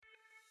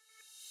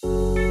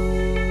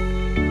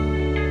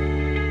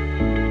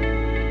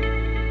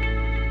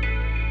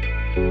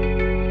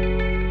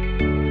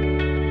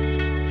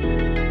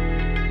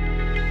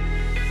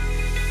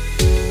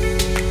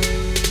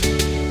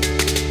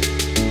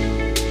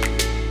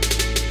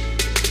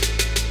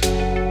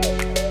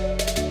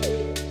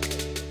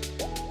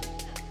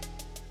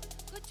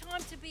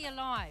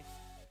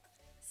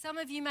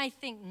of you may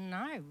think,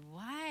 no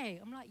way.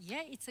 I'm like,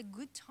 yeah, it's a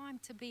good time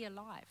to be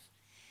alive.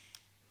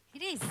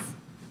 It is.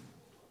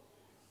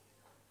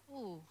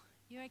 Oh,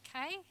 you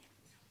okay?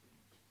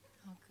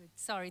 Oh, good.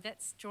 Sorry,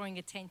 that's drawing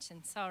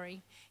attention.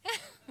 Sorry.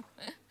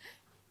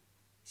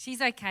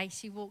 She's okay.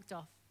 She walked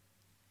off.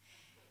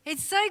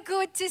 It's so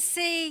good to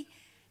see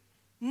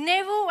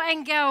Neville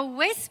and Gail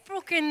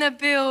Westbrook in the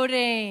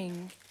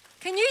building.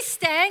 Can you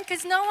stand?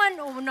 Because no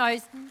one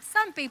knows.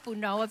 Some people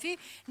know of you.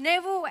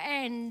 Neville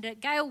and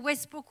Gail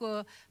Westbrook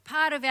were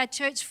part of our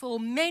church for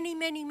many,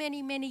 many,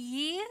 many, many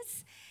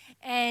years.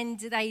 And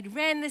they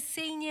ran the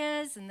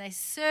seniors and they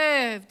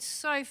served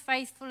so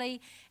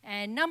faithfully.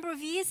 And a number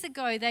of years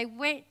ago, they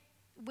went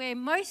where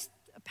most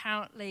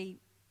apparently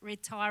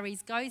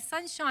retirees go,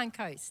 Sunshine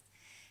Coast.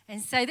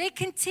 And so they're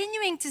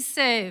continuing to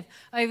serve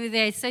over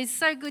there. So it's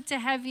so good to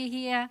have you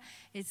here.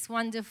 It's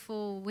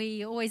wonderful.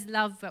 We always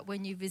love it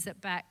when you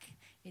visit back.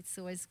 It's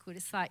always good.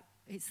 It's like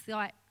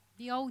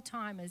the old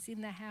timers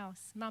in the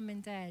house, mum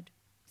and dad.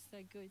 So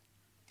good.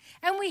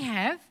 And we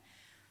have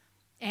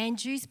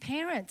Andrew's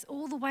parents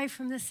all the way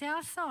from the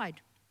south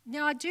side.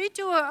 Now I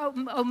do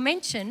a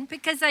mention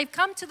because they've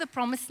come to the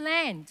promised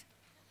land.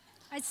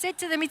 I said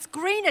to them, it's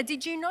greener.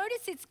 Did you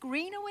notice it's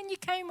greener when you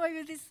came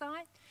over this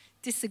side?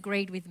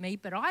 Disagreed with me,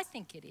 but I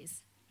think it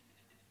is.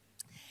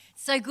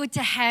 So good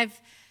to have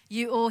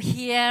you all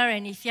here,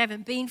 and if you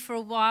haven't been for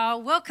a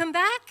while, welcome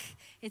back.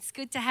 It's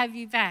good to have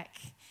you back.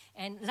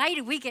 And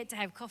later we get to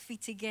have coffee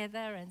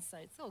together, and so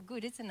it's all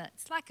good, isn't it?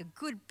 It's like a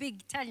good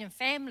big Italian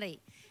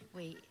family.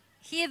 We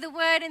hear the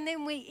word and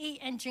then we eat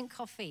and drink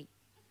coffee.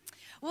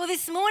 Well,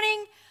 this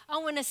morning I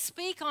want to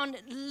speak on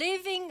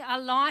living a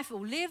life, or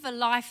live a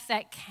life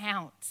that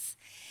counts.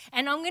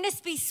 And I'm going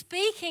to be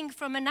speaking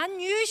from an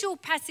unusual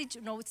passage.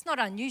 No, it's not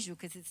unusual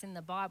because it's in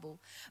the Bible,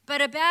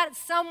 but about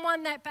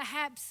someone that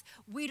perhaps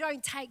we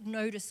don't take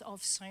notice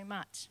of so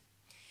much.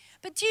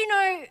 But do you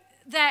know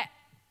that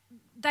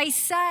they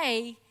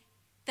say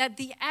that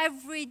the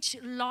average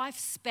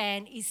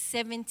lifespan is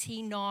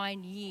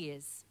 79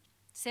 years?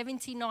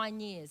 79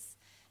 years.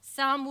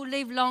 Some will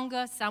live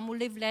longer, some will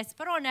live less,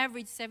 but on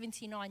average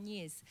 79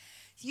 years.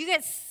 So you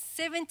get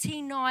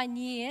 79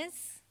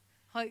 years,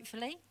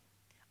 hopefully,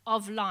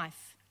 of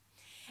life.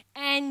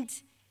 And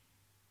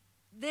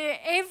there are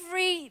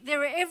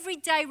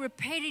everyday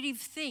repetitive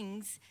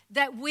things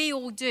that we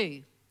all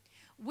do.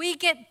 We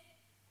get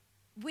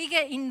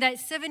in that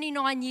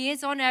 79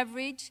 years on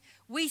average,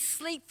 we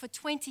sleep for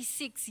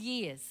 26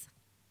 years.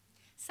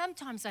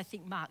 Sometimes I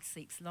think Mark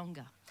sleeps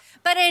longer.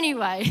 But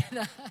anyway,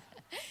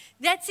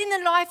 that's in the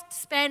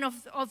lifespan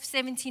of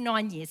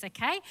 79 years,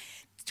 okay?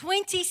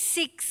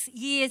 26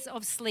 years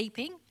of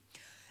sleeping.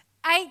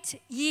 8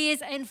 years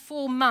and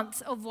 4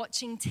 months of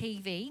watching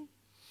TV.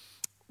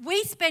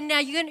 We spend now,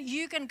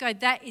 you're going to go,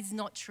 that is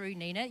not true,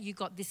 Nina. You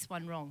got this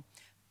one wrong.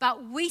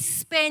 But we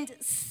spend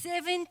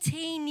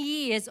 17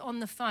 years on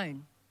the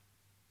phone.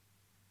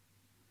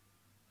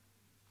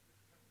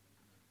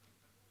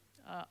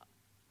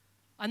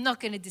 I'm not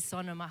going to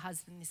dishonor my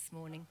husband this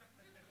morning.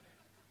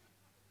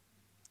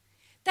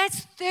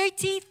 That's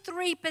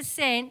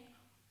 33%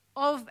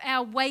 of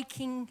our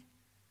waking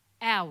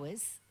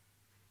hours.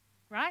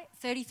 Right?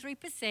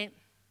 33%.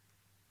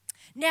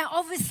 Now,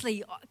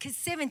 obviously, because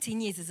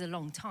 17 years is a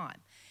long time.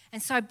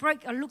 And so I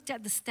looked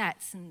at the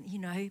stats and,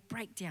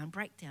 breakdown.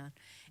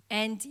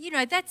 And,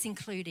 that's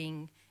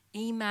including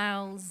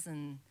emails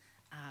and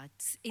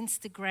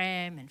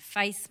Instagram and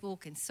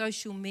Facebook and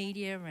social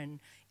media and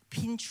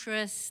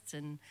Pinterest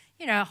and,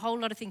 a whole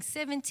lot of things.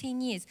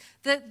 17 years.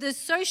 The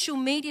social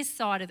media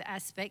side of the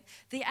aspect,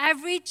 the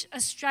average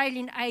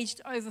Australian aged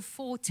over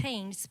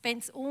 14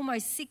 spends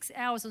almost 6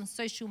 hours on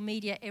social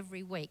media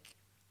every week.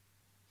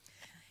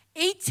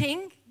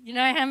 Eating,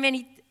 how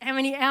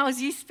many hours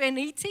you spend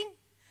eating?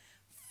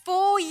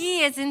 4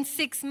 years and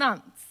 6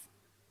 months.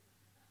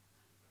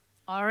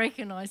 I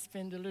reckon I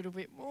spend a little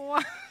bit more.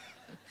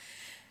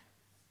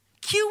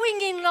 Queuing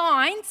in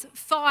lines,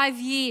 5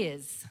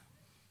 years.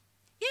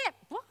 Yeah,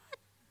 what?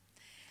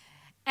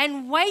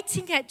 And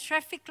waiting at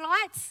traffic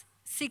lights,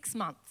 6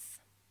 months.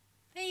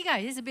 There you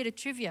go, there's a bit of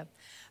trivia.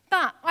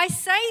 But I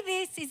say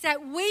this is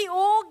that we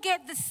all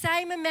get the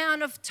same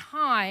amount of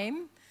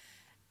time,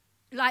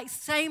 like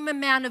same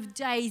amount of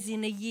days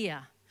in a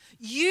year.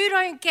 You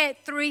don't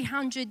get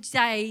 300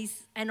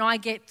 days and I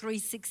get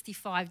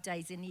 365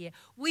 days in a year.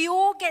 We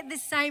all get the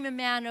same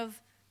amount of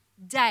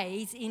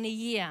days in a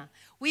year.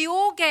 We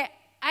all get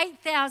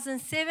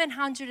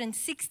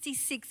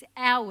 8,766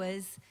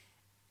 hours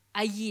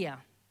a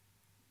year.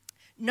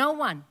 No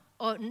one,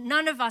 or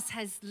none of us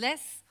has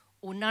less,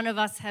 or none of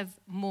us have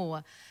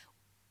more.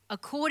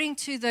 According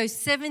to those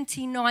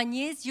 79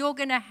 years, you're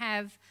going to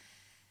have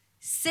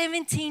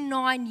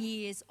 79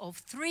 years of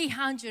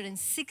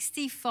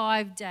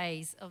 365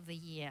 days of the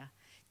year.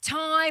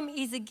 Time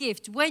is a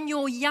gift. When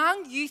you're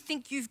young, you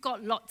think you've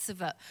got lots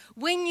of it.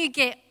 When you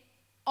get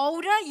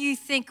older, you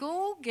think,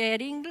 oh,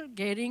 getting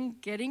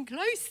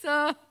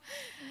closer.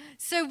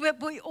 So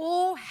we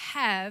all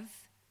have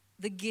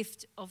the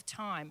gift of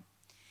time.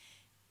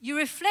 You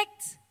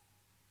reflect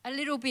a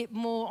little bit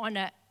more on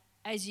it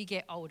as you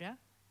get older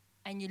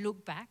and you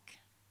look back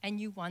and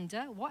you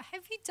wonder, what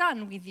have you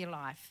done with your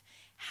life?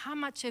 How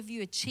much have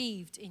you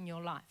achieved in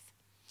your life?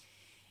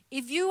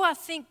 If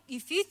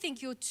you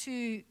think you're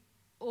too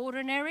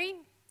ordinary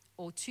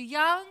or too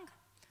young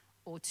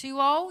or too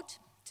old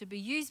to be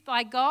used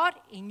by God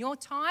in your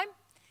time,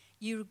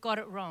 you got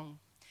it wrong.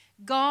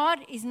 God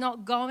is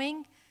not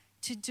going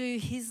to do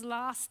his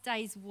last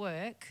day's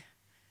work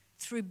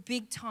through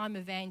big-time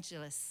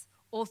evangelists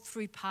or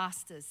through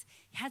pastors.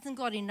 He hasn't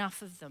got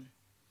enough of them.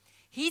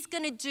 He's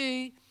going to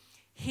do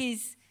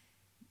his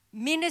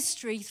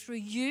ministry through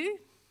you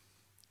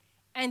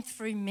and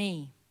through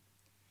me.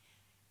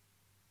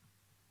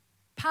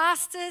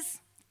 Pastors,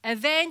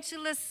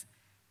 evangelists,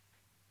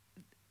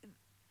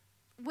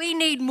 we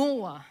need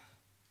more.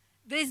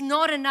 There's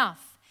not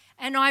enough.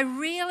 And I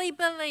really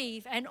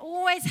believe, and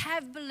always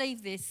have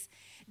believed this,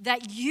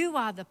 that you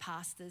are the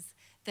pastors,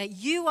 that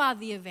you are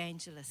the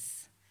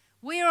evangelists.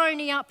 We're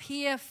only up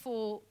here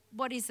for,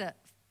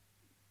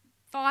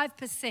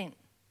 5%,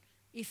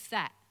 if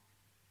that,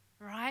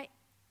 right?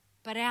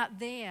 But out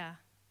there,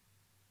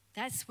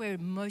 that's where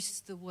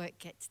most of the work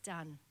gets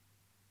done.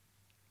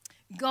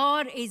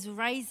 God is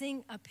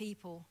raising a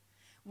people,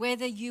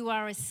 whether you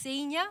are a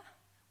senior,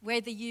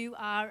 whether you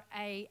are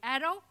an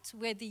adult,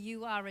 whether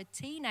you are a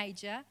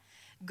teenager,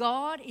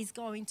 God is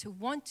going to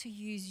want to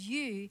use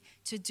you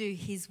to do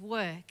his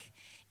work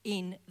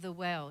in the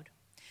world.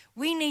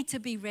 We need to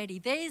be ready.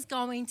 There is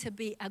going to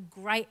be a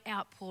great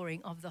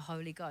outpouring of the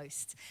Holy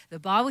Ghost. The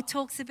Bible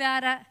talks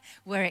about it.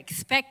 We're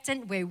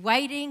expectant. We're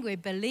waiting. We're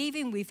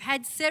believing. We've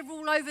had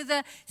several over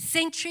the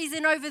centuries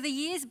and over the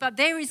years, but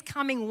there is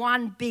coming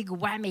one big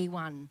whammy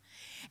one.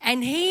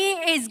 And he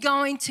is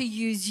going to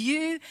use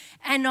you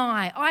and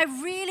I. I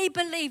really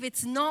believe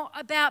it's not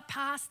about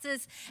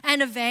pastors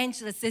and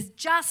evangelists. There's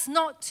just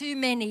not too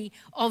many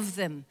of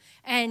them.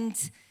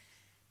 And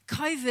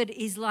COVID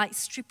is like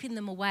stripping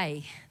them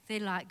away. They're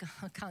like,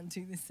 I can't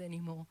do this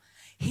anymore.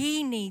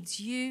 He needs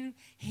you.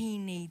 He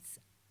needs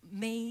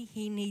me.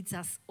 He needs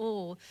us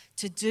all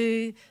to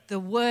do the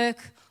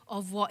work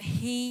of what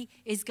he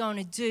is going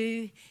to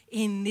do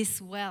in this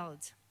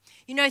world.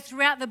 You know,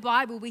 throughout the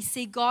Bible, we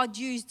see God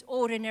used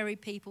ordinary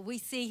people. We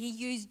see he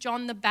used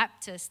John the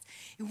Baptist.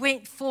 He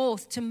went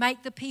forth to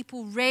make the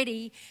people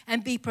ready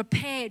and be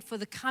prepared for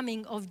the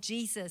coming of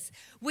Jesus.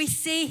 We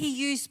see he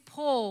used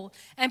Paul,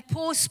 and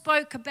Paul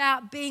spoke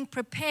about being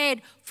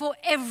prepared for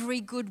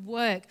every good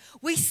work.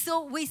 We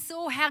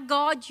saw how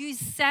God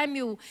used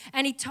Samuel,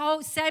 and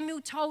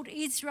Samuel told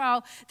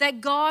Israel that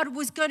God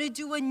was going to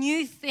do a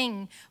new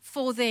thing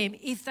for them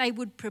if they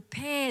would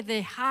prepare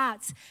their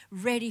hearts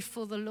ready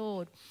for the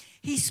Lord.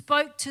 He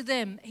spoke to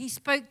them. He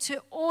spoke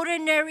to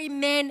ordinary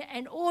men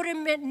and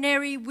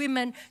ordinary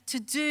women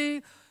to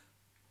do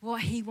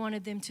what he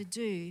wanted them to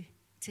do,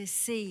 to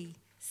see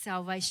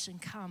salvation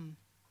come.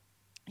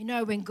 You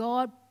know, when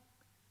God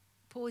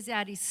pours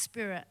out his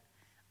spirit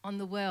on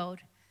the world,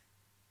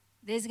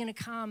 there's going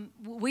to come,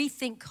 we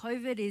think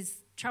COVID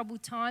is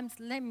troubled times.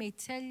 Let me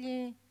tell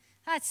you,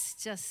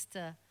 that's just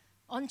an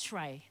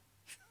entree.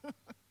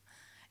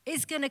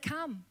 It's going to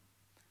come.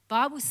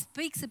 Bible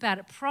speaks about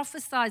it,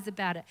 prophesies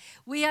about it.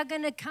 We are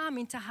going to come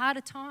into harder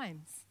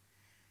times.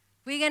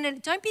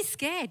 Don't be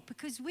scared,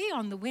 because we're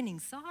on the winning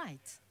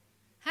side.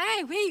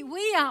 Hey,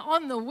 we are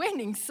on the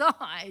winning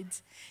side.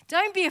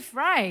 Don't be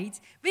afraid.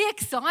 Be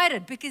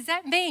excited, because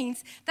that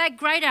means that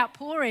great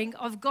outpouring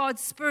of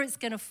God's Spirit's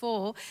going to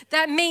fall.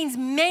 That means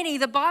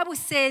the Bible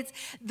says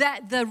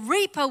that the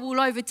reaper will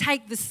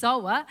overtake the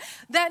sower.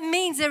 That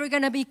means there are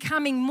going to be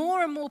coming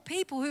more and more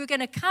people who are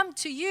going to come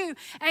to you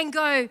and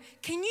go,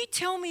 can you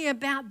tell me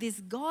about this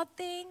God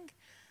thing?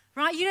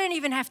 Right? You don't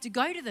even have to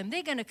go to them.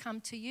 They're going to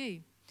come to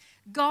you.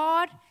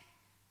 God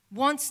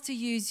wants to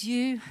use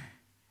you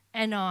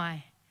and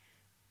I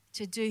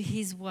to do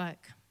his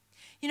work.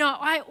 You know,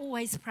 I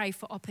always pray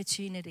for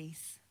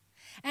opportunities.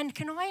 And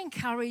can I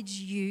encourage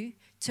you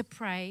to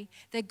pray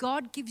that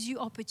God gives you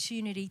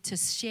opportunity to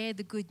share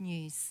the good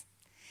news?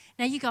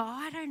 Now you go,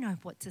 I don't know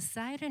what to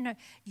say. I don't know.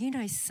 You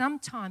know,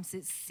 sometimes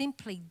it's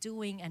simply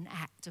doing an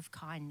act of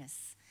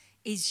kindness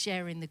is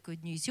sharing the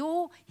good news.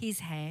 You're his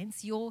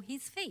hands, you're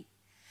his feet.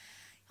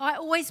 I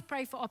always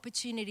pray for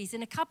opportunities.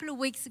 And a couple of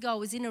weeks ago, I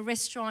was in a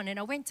restaurant and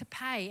I went to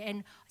pay, and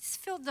I just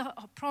felt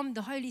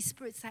the Holy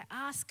Spirit say,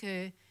 ask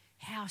her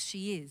how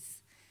she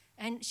is.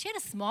 And she had a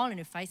smile on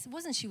her face. It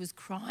wasn't she was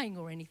crying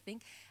or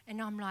anything.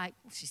 And I'm like,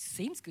 well, she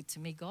seems good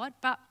to me, God.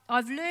 But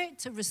I've learned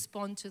to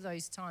respond to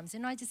those times.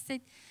 And I just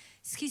said,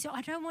 excuse me,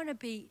 I don't want to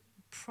be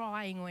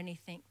prying or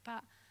anything,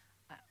 but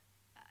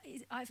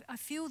I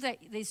feel that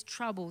there's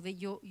trouble, that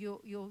you're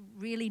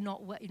really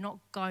not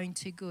going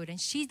too good.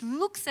 And she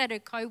looks at her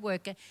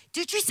co-worker,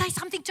 did you say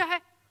something to her?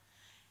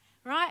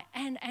 Right?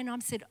 And I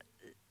said,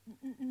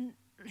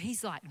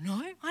 he's like,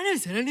 no, I never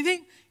said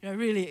anything. You know,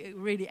 really,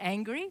 really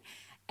angry.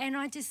 And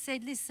I just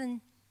said,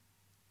 listen,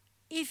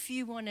 if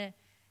you want to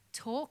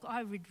talk,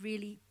 I would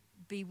really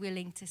be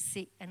willing to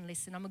sit and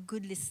listen. I'm a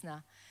good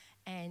listener.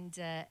 And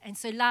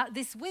so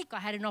this week I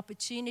had an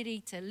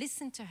opportunity to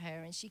listen to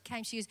her, and she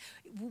came. She goes,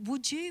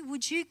 would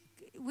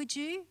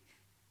you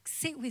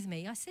sit with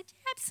me? I said,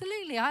 yeah,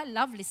 absolutely. I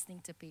love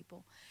listening to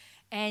people.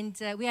 And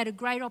we had a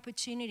great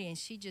opportunity, and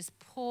she just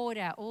poured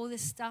out all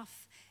this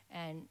stuff,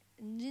 and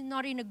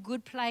not in a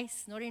good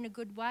place, not in a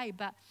good way,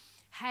 but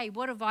hey,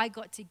 what have I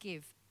got to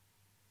give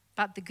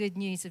but the good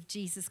news of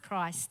Jesus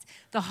Christ,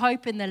 the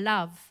hope and the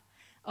love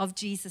of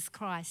Jesus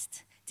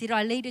Christ? Did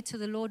I lead her to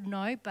the Lord?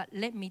 No, but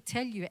let me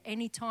tell you, at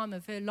any time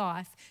of her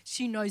life,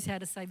 she knows how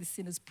to say the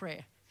sinner's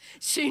prayer.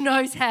 She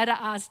knows how to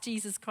ask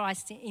Jesus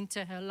Christ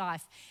into her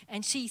life.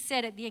 And she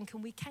said at the end,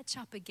 can we catch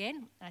up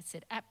again? I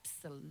said,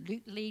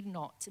 absolutely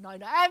not. No,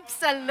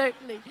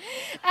 absolutely.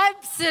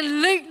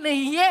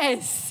 Absolutely,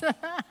 yes.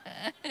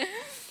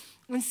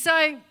 And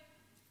so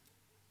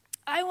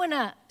I want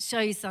to show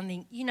you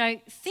something. You know,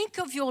 think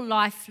of your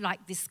life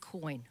like this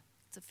coin.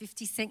 It's a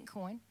 50-cent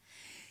coin.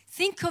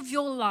 Think of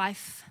your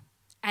life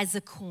as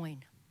a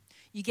coin.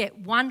 You get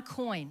one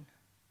coin,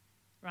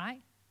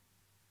 right?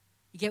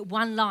 You get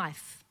one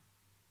life,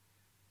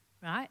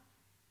 right?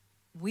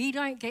 We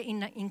don't get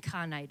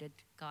incarnated,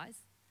 guys.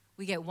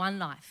 We get one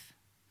life.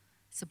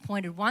 It's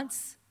appointed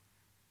once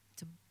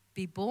to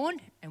be born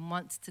and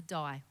once to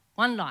die.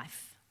 One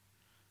life,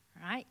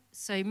 right?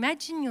 So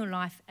imagine your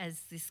life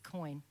as this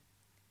coin.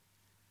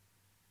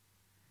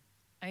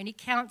 Only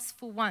counts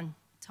for one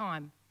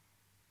time,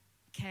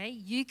 okay?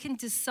 You can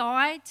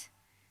decide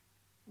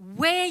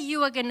where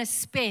you are going to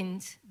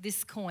spend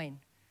this coin,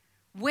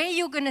 where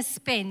you're going to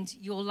spend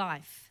your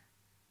life.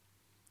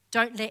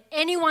 Don't let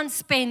anyone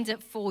spend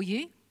it for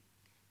you.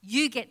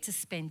 You get to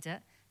spend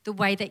it the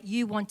way that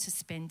you want to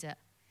spend it.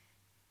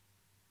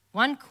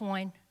 One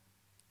coin,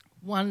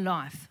 one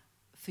life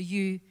for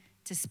you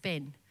to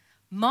spend.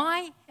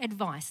 My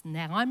advice,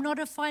 now I'm not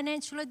a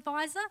financial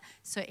advisor,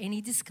 so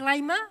any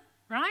disclaimer,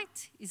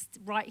 right, is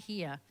right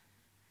here.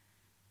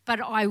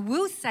 But I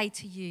will say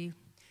to you,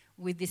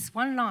 with this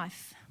one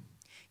life,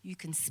 you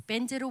can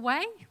spend it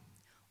away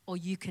or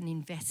you can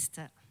invest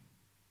it.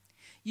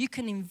 You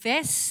can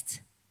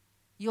invest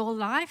your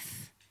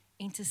life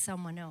into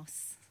someone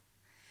else.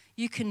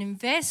 You can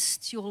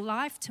invest your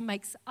life to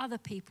make other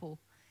people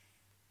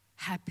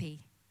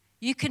happy.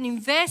 You can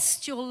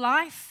invest your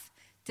life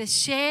to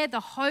share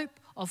the hope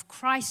of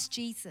Christ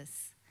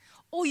Jesus.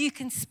 Or you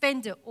can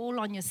spend it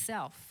all on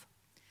yourself.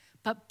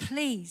 But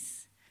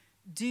please,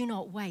 do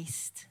not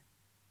waste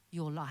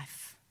your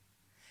life.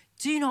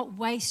 Do not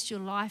waste your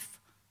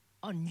life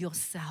on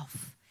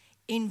yourself.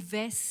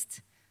 Invest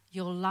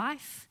your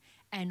life,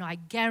 and I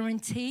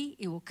guarantee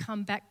it will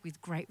come back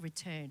with great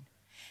return.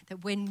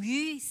 That when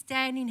you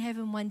stand in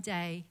heaven one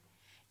day,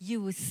 you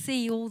will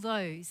see all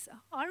those.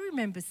 I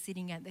remember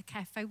sitting at the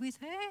cafe with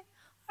her.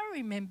 I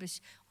remember,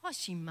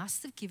 she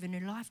must have given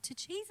her life to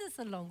Jesus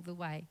along the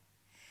way.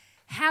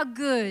 How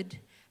good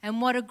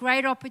and what a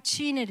great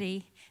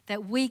opportunity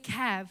that we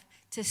have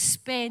to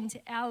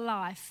spend our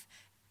life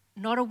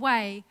not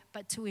away,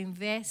 but to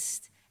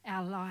invest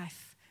our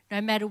life.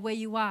 No matter where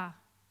you are,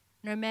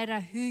 no matter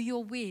who you're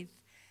with,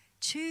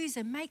 choose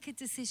and make a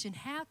decision.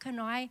 How can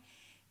I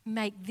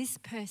make this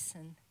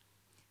person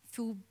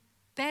feel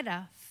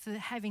better for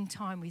having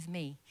time with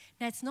me?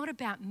 Now, it's not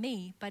about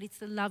me, but it's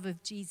the love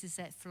of Jesus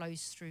that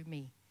flows through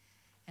me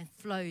and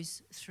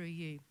flows through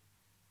you.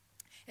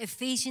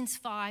 Ephesians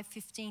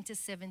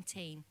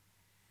 5:15-17.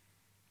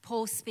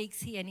 Paul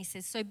speaks here and he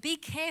says, so be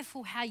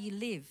careful how you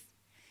live.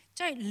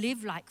 Don't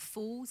live like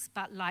fools,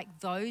 but like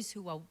those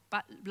who are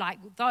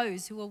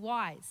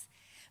wise.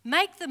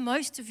 Make the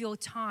most of your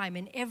time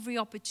and every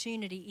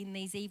opportunity in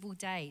these evil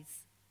days.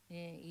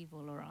 Yeah,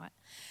 evil, all right.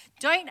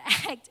 Don't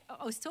act.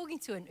 I was talking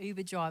to an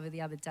Uber driver the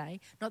other day.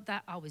 Not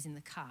that I was in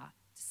the car,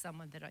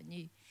 someone that I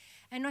knew.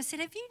 And I said,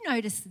 have you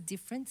noticed the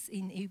difference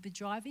in Uber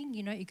driving?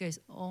 You know, he goes,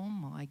 oh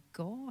my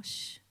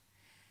gosh.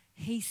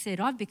 He said,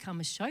 I've become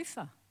a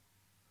chauffeur.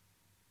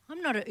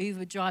 I'm not an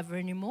Uber driver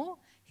anymore.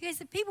 He goes,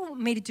 the people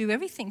want me to do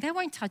everything. They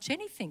won't touch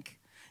anything,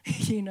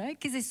 you know,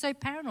 because they're so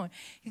paranoid.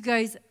 He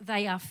goes,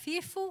 they are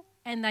fearful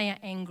and they are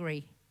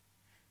angry.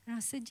 And I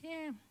said,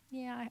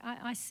 yeah,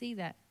 I see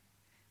that.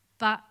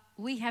 But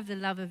we have the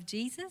love of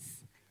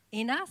Jesus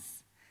in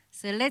us.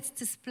 So let's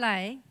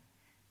display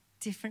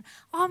different.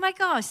 Oh my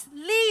gosh,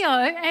 Leo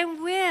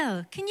and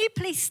Will, can you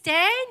please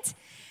stand?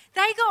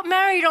 They got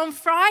married on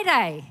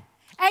Friday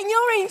and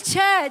you're in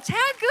church.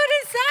 How good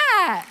is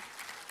that?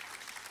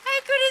 How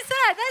good is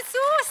that? That's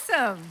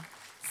awesome.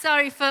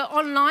 Sorry for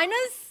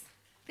onliners.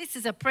 This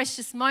is a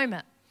precious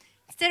moment.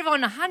 Instead of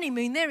on a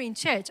honeymoon, they're in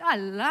church. I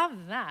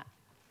love that.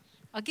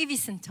 I'll give you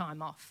some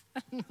time off.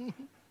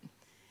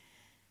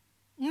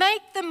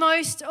 Make the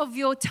most of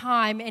your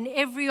time and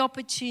every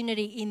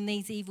opportunity in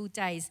these evil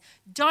days.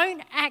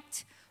 Don't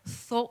act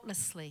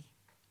thoughtlessly,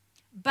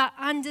 but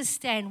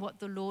understand what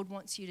the Lord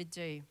wants you to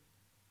do.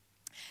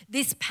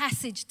 This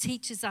passage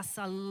teaches us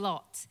a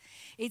lot.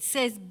 It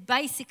says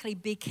basically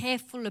be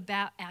careful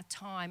about our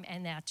time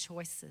and our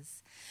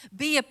choices.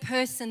 Be a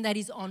person that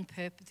is on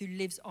purpose, who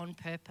lives on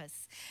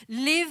purpose.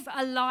 Live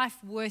a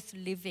life worth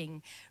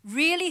living.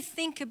 Really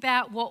think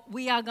about what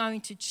we are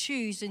going to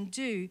choose and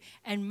do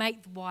and make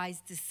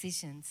wise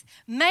decisions.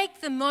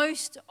 Make the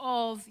most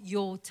of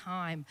your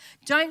time.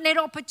 Don't let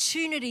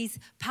opportunities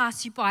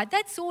pass you by.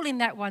 That's all in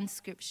that one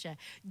scripture.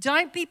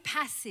 Don't be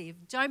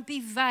passive. Don't be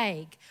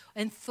vague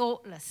and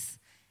thoughtless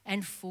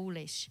and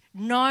foolish.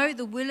 Know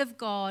the will of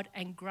God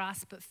and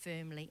grasp it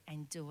firmly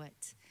and do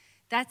it.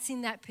 That's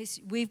in that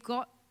pursuit. We've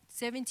got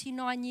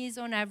 79 years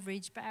on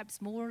average,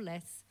 perhaps more or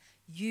less.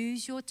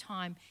 Use your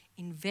time,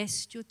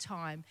 invest your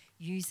time,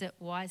 use it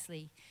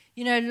wisely.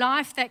 You know, a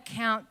life that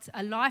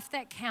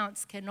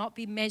counts cannot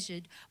be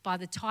measured by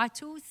the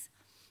titles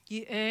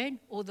you earn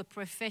or the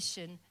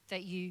profession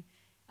that you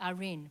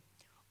are in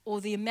or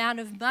the amount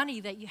of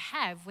money that you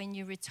have when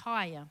you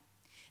retire.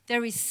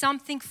 There is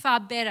something far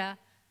better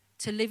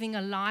to living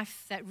a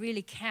life that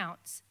really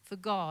counts for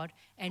God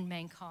and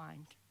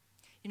mankind.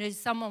 You know,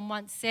 someone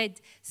once said,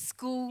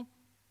 school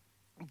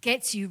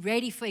gets you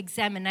ready for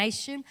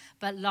examination,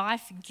 but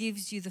life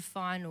gives you the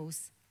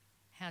finals.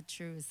 How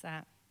true is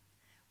that?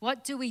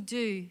 What do we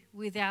do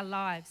with our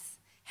lives?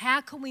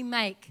 How can we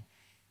make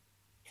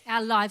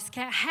our lives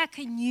count? How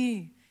can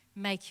you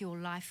make your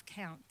life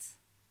count?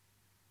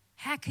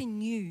 How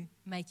can you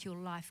make your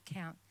life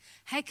count?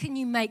 How can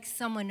you make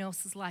someone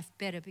else's life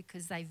better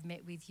because they've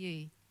met with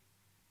you?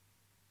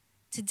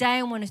 Today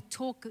I want to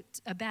talk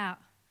about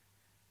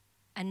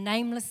a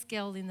nameless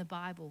girl in the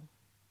Bible.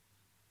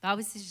 The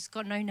Bible says she's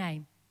got no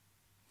name.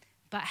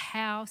 But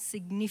how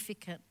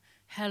significant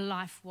her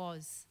life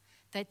was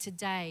that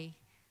today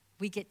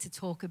we get to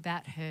talk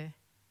about her.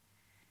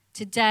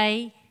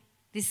 Today,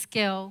 this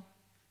girl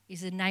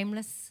is a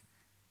nameless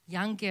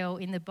young girl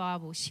in the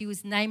Bible. She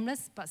was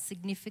nameless but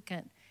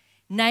significant.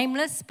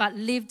 Nameless but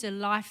lived a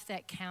life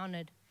that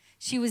counted.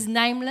 She was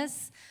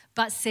nameless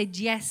but said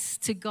yes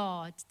to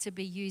God, to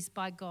be used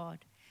by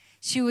God.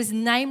 She was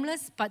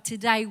nameless, but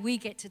today we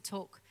get to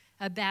talk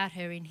about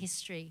her in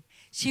history.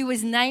 She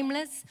was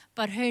nameless,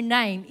 but her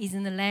name is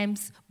in the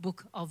Lamb's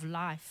Book of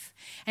Life.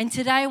 And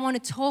today I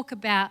want to talk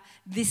about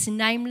this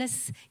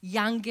nameless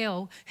young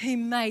girl who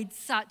made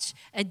such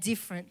a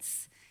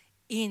difference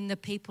in the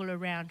people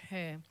around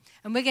her.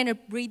 And we're going to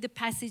read the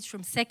passage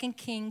from 2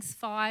 Kings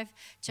 5,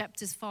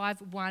 chapters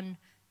 5, 1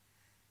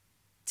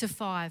 to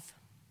 5.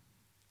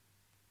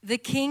 The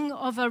king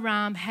of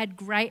Aram had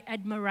great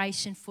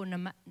admiration for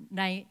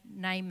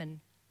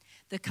Naaman,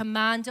 the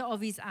commander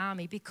of his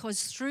army,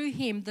 because through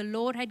him the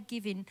Lord had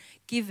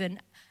given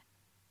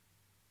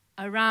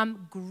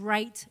Aram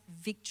great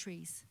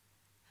victories.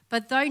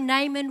 But though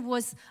Naaman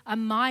was a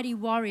mighty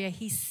warrior,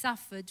 he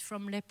suffered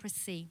from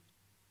leprosy.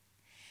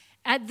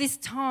 At this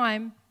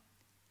time,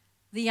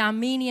 the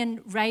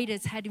Aramean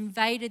raiders had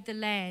invaded the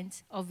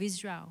land of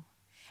Israel.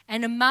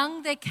 And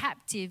among their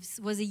captives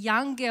was a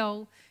young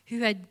girl who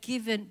had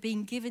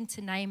been given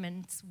to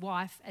Naaman's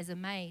wife as a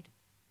maid.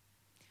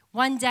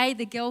 One day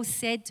the girl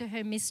said to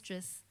her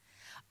mistress,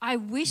 "I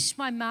wish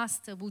my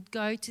master would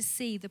go to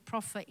see the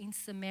prophet in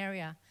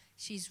Samaria."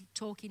 She's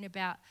talking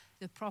about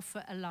the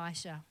prophet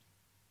Elisha.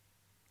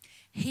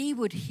 "He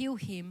would heal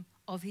him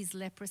of his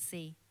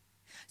leprosy."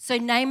 So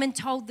Naaman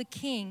told the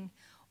king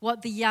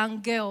what the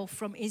young girl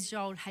from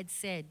Israel had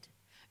said.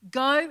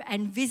 "Go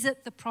and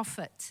visit the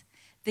prophet."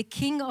 The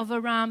king of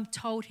Aram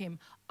told him,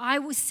 "I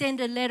will send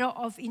a letter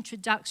of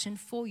introduction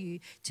for you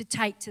to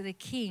take to the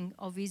king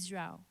of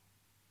Israel."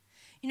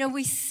 You know,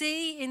 we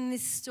see in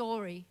this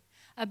story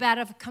about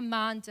a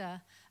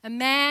commander, a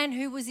man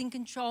who was in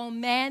control, a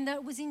man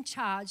that was in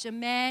charge, a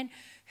man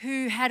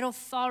who had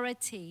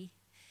authority.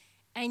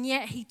 And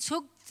yet he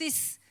took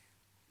this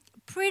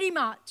pretty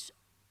much,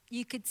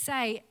 you could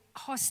say,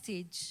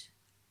 hostage,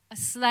 a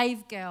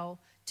slave girl,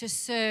 to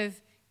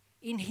serve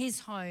in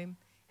his home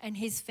and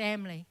his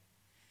family.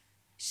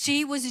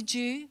 She was a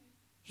Jew,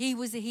 he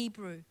was a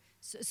Hebrew.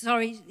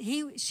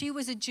 She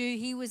was a Jew,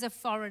 he was a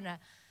foreigner.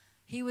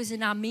 He was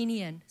an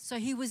Armenian, so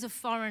he was a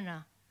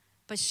foreigner,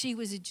 but she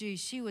was a Jew.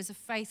 She was a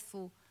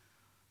faithful,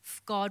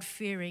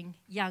 God-fearing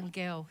young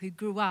girl who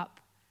grew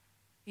up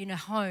in a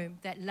home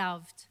that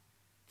loved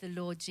the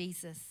Lord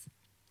Jesus.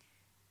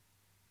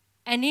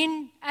 And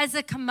as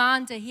a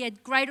commander, he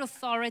had great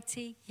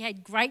authority, he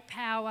had great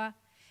power,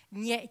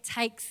 and yet it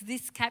takes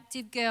this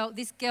girl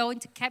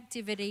into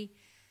captivity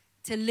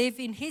to live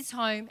in his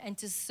home and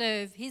to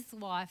serve his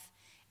wife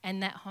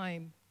and that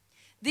home.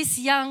 This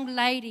young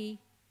lady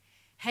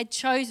had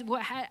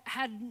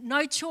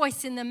no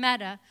choice in the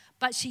matter,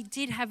 but she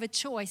did have a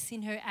choice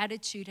in her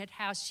attitude at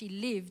how she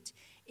lived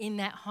in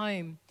that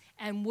home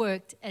and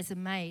worked as a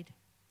maid.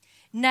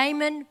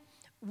 Naaman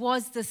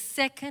was in the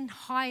second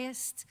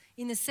highest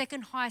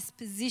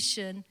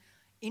position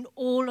in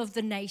all of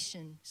the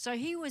nation. So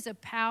he was a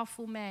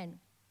powerful man.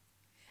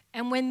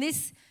 And when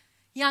this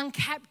young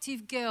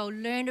captive girl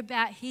learned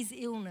about his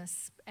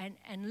illness,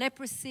 and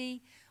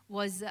leprosy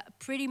was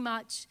pretty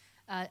much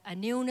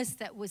an illness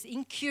that was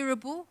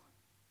incurable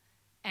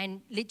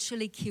and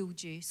literally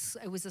killed you.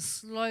 It was a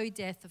slow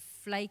death of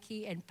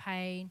flaky and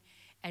pain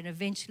and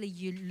eventually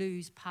you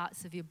lose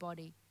parts of your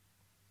body.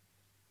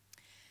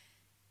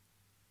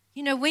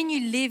 You know, when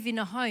you live in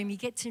a home, you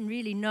get to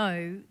really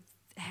know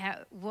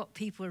what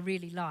people are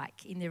really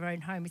like in their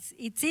own home.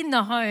 It's in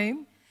the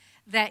home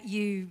that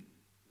you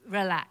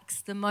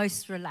relax, the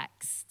most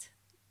relaxed.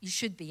 You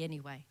should be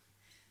anyway,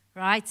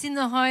 right? It's in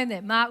the home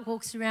that Mark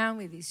walks around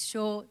with his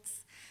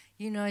shorts,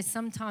 you know,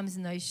 sometimes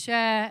no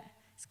shirt.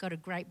 He's got a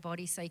great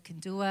body, so he can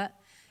do it.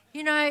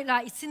 You know,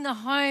 like it's in the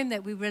home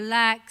that we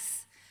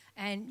relax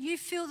and you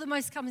feel the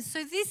most comfortable.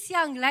 So this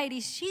young lady,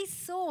 she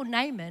saw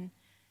Naaman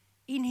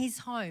in his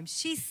home.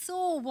 She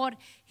saw what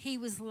he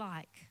was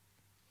like.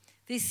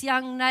 This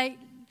young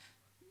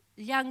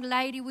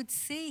lady would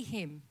see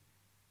him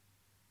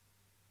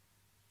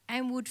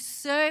and would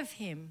serve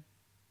him.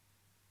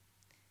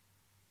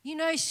 You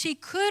know, she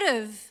could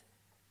have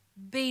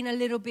been a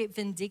little bit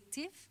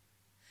vindictive.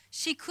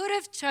 She could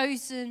have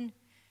chosen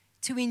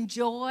to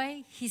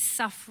enjoy his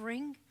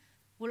suffering.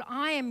 Well,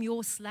 I am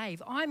your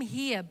slave. I'm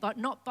here, but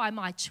not by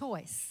my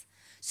choice.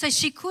 So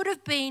she could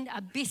have been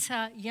a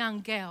bitter young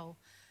girl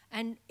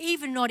and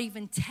not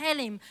even tell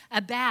him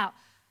about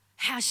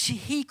how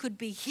he could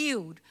be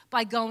healed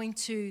by going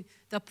to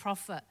the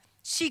prophet.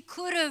 She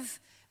could have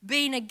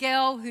been a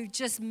girl who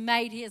just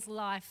made his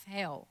life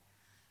hell.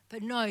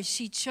 But no,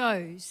 she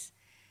chose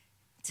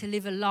to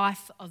live a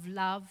life of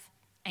love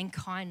and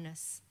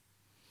kindness.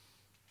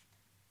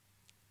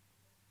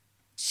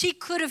 She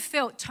could have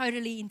felt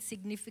totally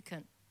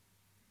insignificant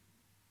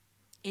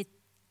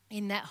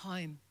in that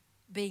home,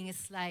 being a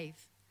slave.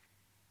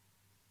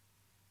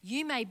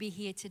 You may be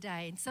here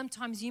today, and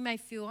sometimes you may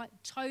feel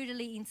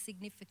totally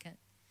insignificant.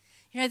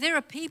 You know, there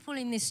are people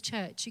in this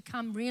church who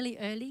come really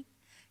early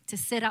to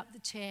set up the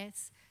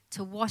chairs,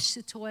 to wash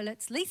the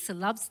toilets.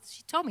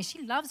 She told me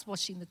she loves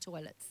washing the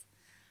toilets,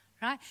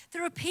 right?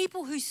 There are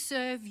people who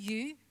serve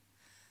you.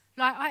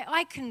 Like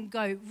I can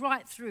go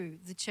right through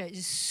the church.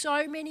 There's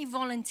so many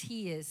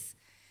volunteers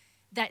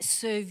that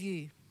serve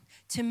you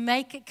to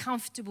make it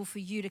comfortable for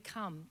you to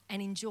come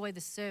and enjoy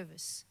the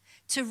service,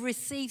 to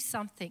receive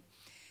something.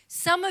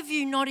 Some of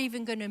you not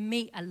even going to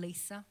meet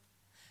Elisa.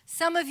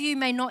 Some of you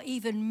may not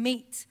even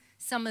meet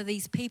some of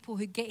these people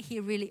who get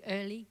here really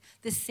early,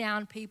 the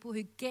sound people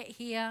who get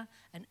here,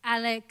 and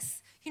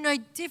Alex, you know,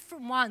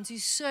 different ones who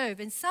serve,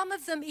 and some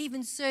of them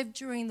even serve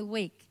during the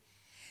week.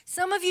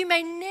 Some of you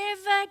may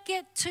never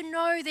get to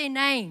know their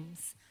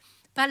names,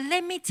 but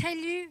let me tell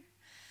you,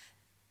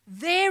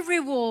 their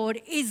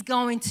reward is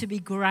going to be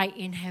great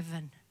in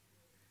heaven.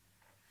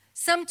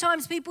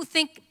 Sometimes people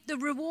think the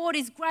reward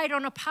is great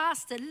on a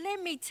pastor.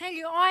 Let me tell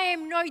you, I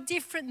am no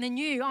different than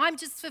you. I'm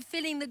just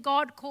fulfilling the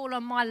God call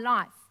on my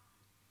life.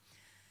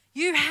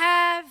 You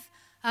have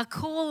a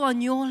call on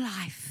your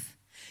life.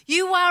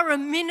 You are a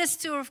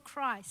minister of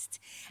Christ.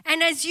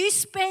 And as you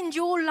spend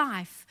your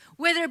life,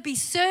 whether it be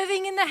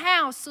serving in the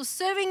house or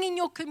serving in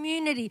your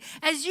community,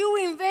 as you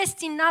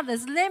invest in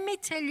others, let me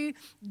tell you,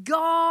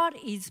 God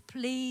is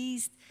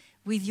pleased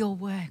with your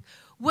work.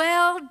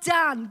 Well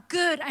done,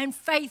 good and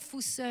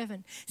faithful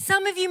servant.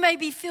 Some of you may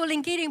be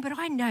feeling giddy, but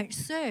I don't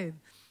serve.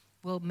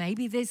 Well,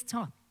 maybe there's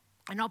time,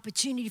 an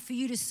opportunity for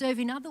you to serve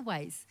in other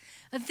ways.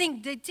 I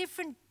think the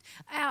different,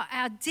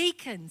 our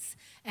deacons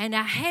and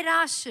our head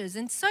ushers,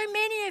 and so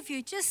many of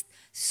you just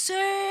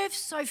serve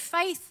so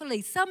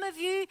faithfully. Some of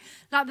you,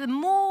 like the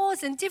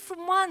Moors and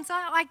different ones,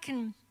 I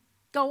can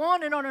go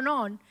on and on and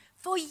on,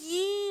 for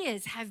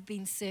years have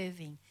been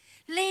serving,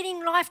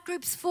 leading life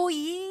groups for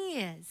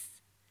years.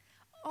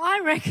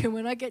 I reckon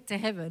when I get to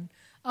heaven,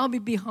 I'll be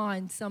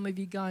behind some of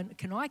you going,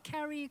 can I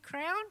carry a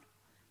crown?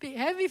 Bit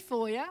heavy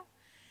for you.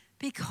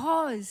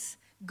 Because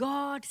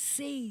God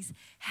sees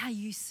how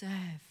you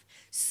serve.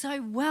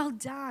 So well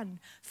done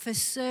for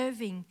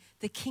serving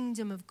the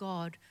kingdom of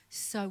God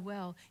so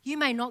well. You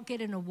may not get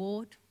an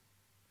award.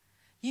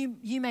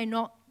 You may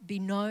not be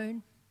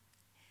known.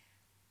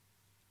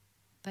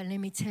 But let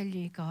me tell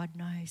you, God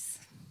knows.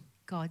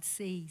 God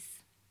sees.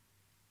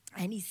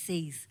 And he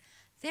sees.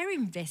 They're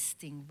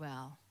investing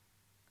well.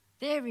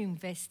 They're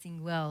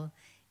investing well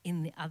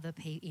in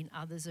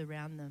others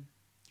around them.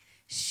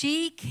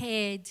 She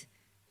cared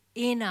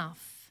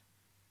enough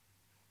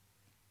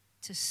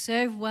to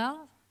serve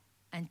well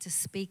and to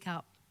speak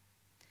up.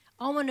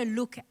 I want to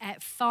look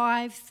at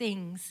 5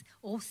 things,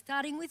 all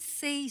starting with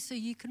C so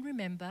you can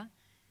remember,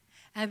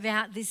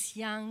 about this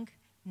young,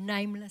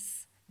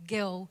 nameless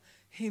girl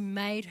who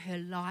made her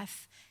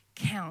life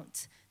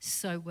count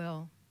so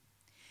well.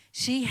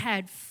 She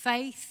had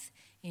faith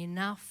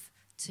enough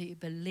to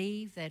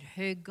believe that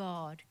her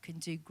God can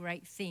do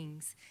great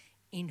things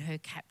in her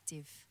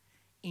captive,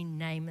 in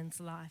Naaman's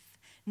life.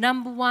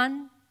 Number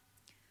 1,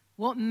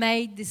 what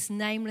made this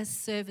nameless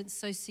servant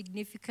so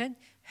significant?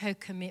 Her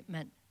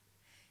commitment.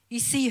 You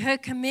see, her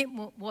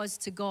commitment was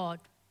to God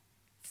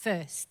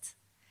first,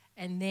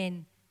 and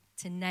then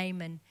to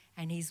Naaman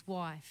and his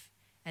wife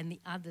and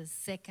the others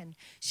second.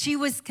 She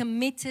was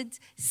committed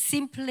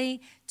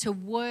simply to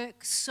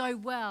work so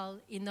well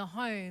in the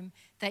home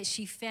that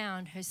she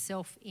found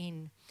herself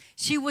in.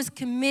 She was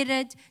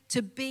committed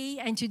to be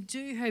and to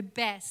do her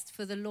best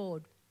for the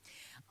Lord.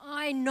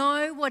 I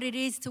know what it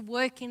is to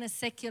work in a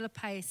secular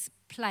place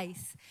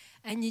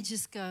and you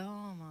just go,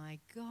 oh my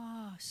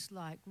gosh,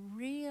 like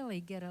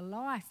really get a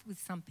life with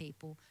some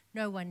people.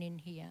 No one in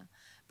here.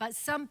 But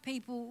some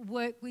people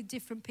work with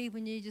different people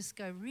and you just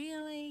go,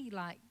 really?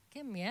 Like,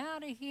 get me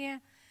out of here.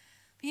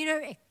 But you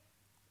know,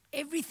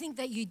 everything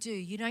that you do,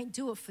 you don't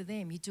do it for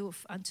them. You do it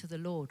unto the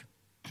Lord.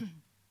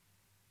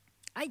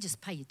 They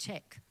just pay your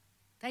check.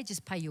 They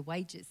just pay your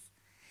wages.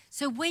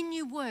 So when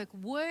you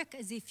work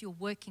as if you're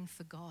working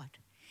for God.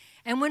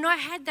 And when I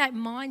had that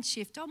mind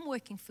shift, I'm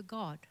working for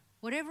God.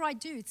 Whatever I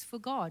do, it's for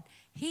God.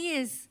 He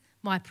is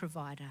my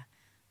provider,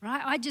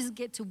 right? I just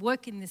get to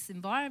work in this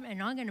environment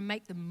and I'm going to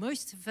make the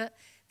most of it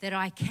that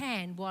I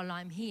can while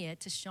I'm here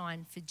to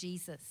shine for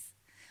Jesus.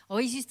 I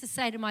always used to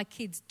say to my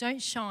kids,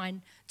 don't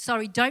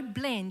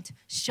blend,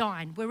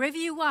 shine. Wherever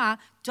you are,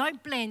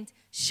 don't blend,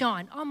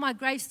 shine. On my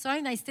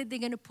gravestone, they said they're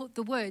going to put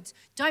the words,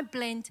 don't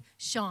blend,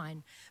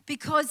 shine.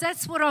 Because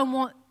that's what I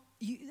want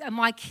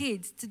my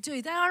kids to do.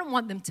 I don't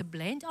want them to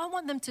blend. I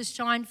want them to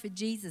shine for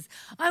Jesus.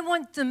 I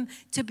want them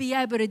to be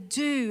able to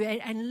do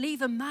and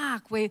leave a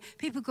mark where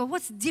people go,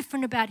 what's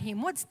different about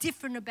him? What's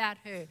different about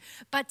her?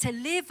 But to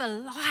live a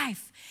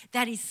life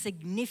that is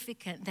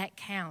significant, that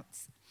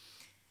counts.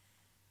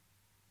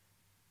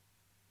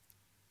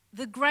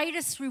 The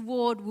greatest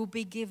reward will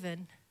be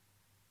given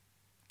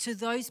to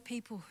those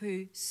people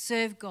who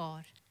serve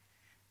God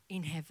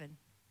in heaven.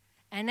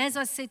 And as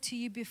I said to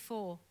you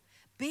before,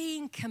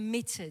 being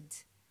committed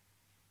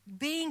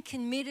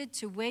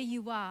to where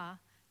you are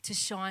to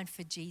shine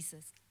for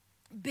Jesus.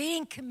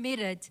 Being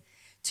committed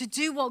to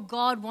do what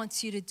God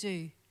wants you to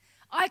do.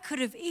 I could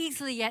have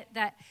easily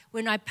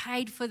when I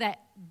paid for that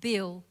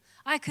bill,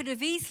 I could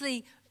have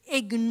easily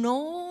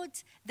ignored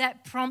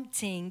that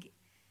prompting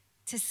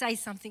to say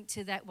something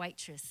to that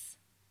waitress.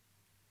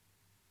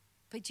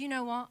 But you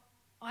know what?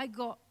 I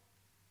got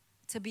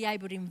to be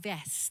able to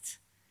invest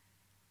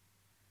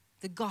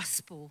the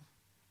gospel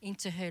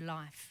into her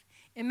life.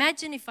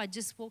 Imagine if I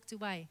just walked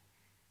away.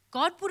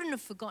 God wouldn't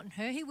have forgotten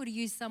her. He would have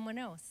used someone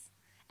else.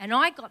 And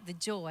I got the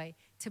joy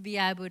to be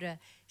able to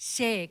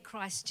share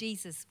Christ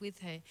Jesus with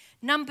her.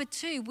 Number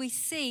 2, we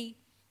see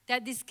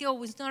that this girl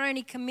was not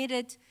only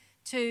committed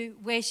to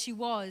where she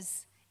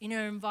was in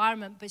her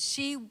environment, but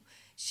she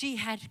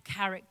had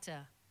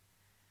character.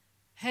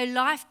 Her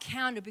life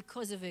counted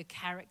because of her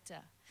character.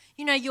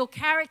 You know, your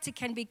character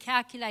can be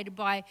calculated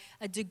by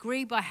a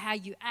degree by how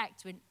you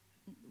act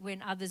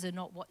when others are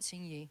not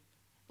watching you.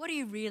 What are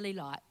you really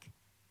like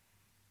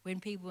when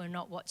people are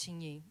not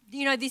watching you?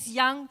 You know, this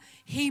young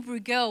Hebrew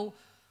girl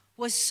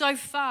was so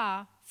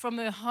far from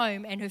her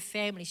home and her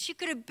family. She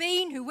could have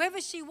been whoever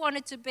she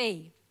wanted to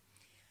be,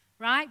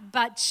 right?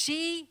 But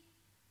she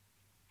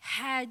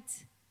had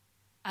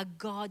a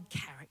God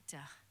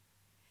character.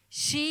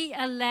 She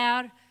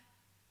allowed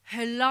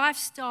her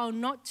lifestyle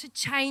not to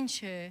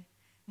change her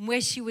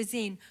where she was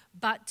in,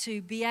 but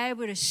to be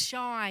able to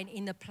shine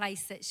in the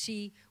place that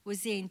she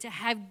was in, to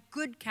have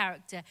good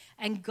character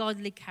and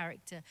godly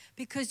character,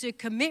 because her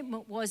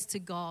commitment was to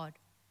God.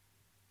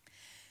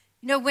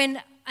 You know, when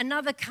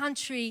another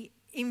country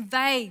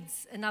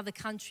invades another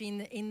country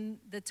in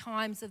the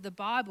times of the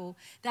Bible,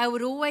 they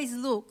would always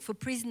look for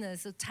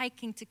prisoners or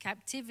taking to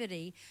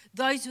captivity.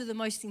 Those were the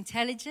most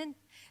intelligent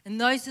and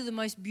those are the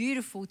most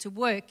beautiful to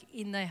work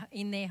in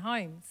their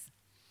homes.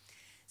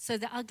 So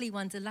the ugly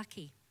ones are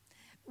lucky.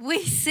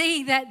 We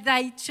see that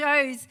they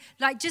chose,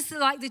 just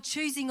like the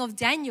choosing of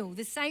Daniel.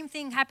 The same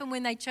thing happened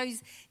when they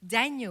chose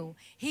Daniel.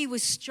 He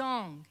was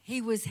strong,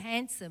 he was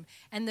handsome,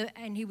 and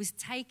he was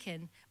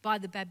taken by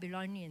the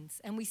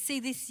Babylonians. And we see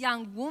this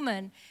young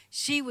woman,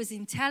 she was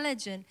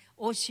intelligent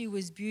or she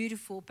was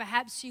beautiful.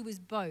 Perhaps she was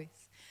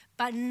both.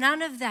 But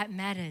none of that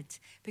mattered,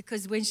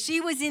 because when she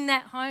was in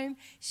that home,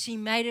 she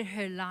made it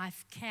her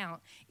life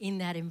count in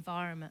that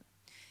environment,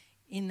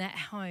 in that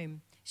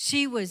home.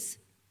 She wasn't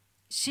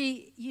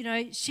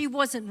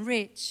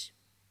rich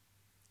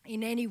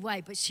in any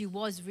way, but she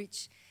was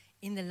rich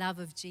in the love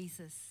of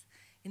Jesus,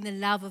 in the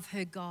love of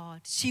her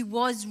God. She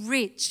was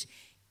rich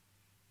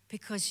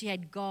because she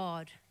had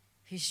God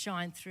who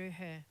shined through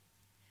her.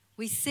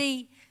 We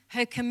see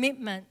her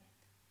commitment.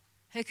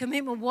 Her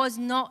commitment was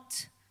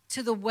not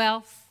to the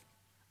wealth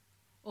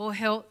or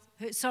health.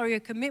 Her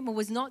commitment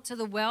was not to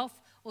the wealth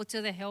or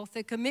to the health.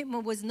 Her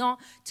commitment was not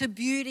to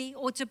beauty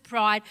or to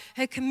pride.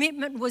 Her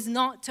commitment was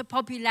not to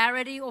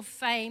popularity or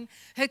fame.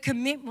 Her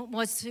commitment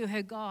was to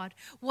her God.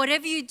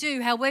 Whatever you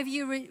do, however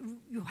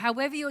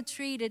you're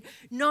treated,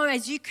 know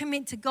as you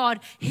commit to God,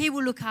 He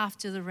will look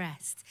after the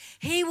rest.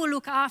 He will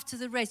look after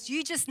the rest.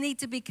 You just need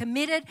to be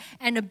committed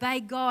and obey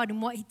God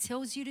in what He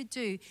tells you to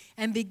do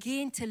and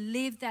begin to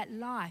live that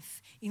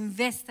life,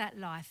 invest that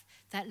life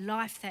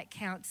that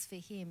counts for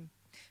Him.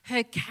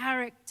 Her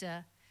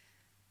character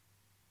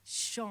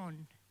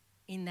shone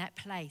in that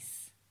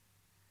place.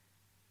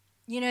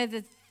 You know,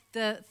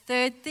 the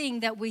third thing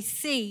that we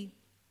see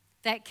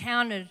that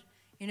counted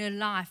in her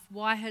life,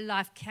 why her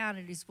life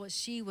counted, is what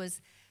she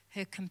was,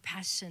 her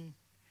compassion.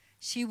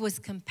 She was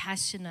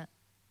compassionate.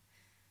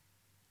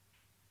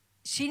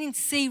 She didn't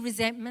see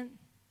resentment.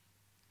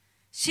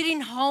 She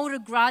didn't hold a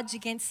grudge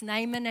against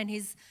Naaman and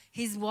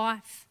his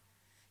wife.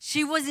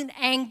 She wasn't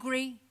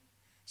angry.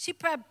 She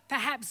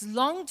perhaps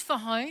longed for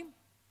home,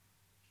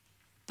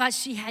 but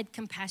she had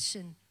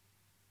compassion.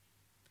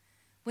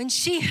 When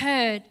she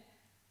heard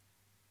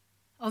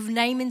of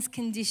Naaman's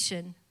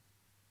condition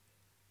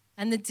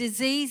and the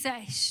disease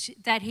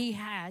that he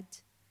had,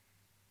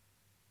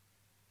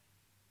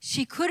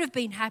 she could have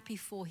been happy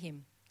for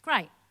him.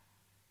 Great.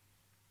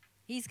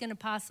 He's going to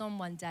pass on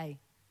one day.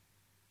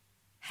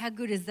 How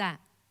good is that?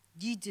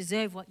 You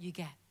deserve what you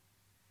get.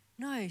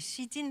 No,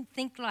 she didn't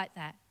think like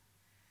that.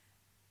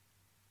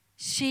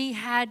 She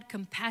had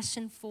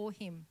compassion for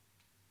him.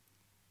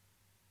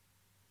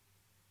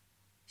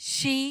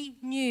 She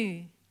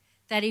knew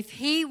that if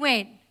he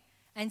went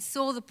and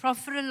saw the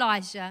prophet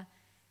Elijah,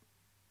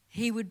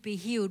 he would be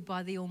healed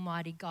by the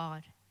Almighty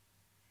God.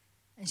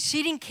 And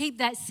she didn't keep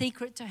that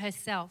secret to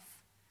herself,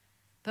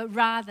 but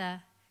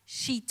rather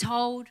she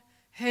told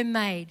her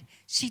maid,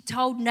 she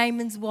told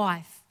Naaman's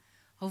wife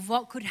of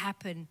what could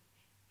happen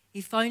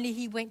if only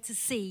he went to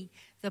see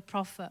the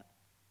prophet.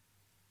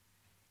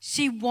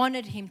 She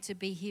wanted him to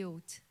be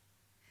healed.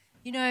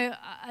 You know,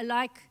 I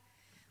like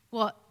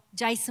what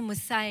Jason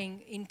was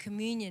saying in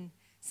communion.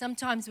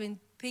 Sometimes when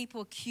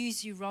people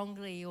accuse you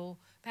wrongly or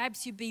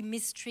perhaps you've been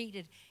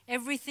mistreated,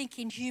 everything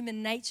in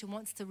human nature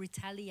wants to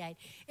retaliate.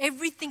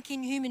 Everything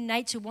in human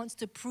nature wants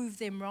to prove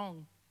them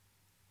wrong.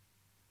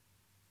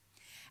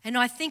 And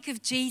I think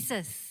of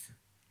Jesus.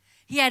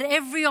 He had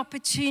every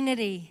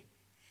opportunity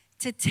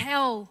to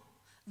tell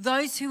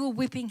those who were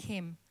whipping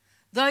him,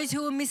 those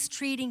who were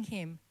mistreating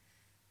him,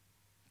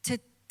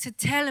 to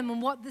tell him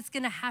and what was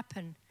going to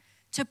happen,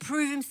 to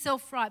prove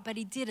himself right, but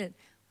he didn't.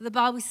 The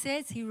Bible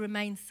says he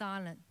remained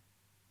silent.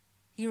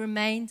 He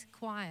remained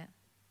quiet.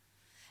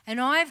 And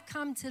I've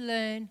come to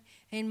learn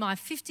in my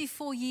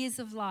 54 years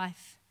of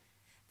life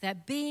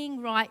that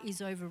being right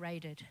is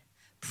overrated.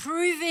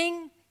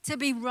 Proving to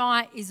be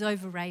right is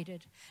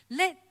overrated.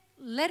 Let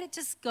it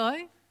just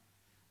go,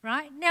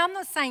 right? Now, I'm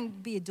not saying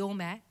be a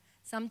doormat.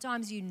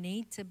 Sometimes you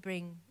need to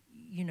bring,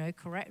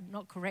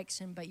 not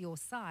correction, but your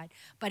side.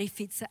 But if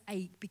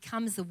it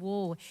becomes a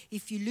war,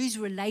 if you lose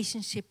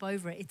relationship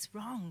over it, it's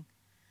wrong,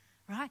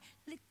 right?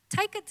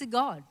 Take it to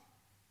God.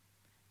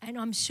 And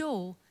I'm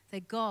sure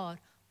that God,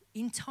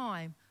 in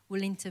time,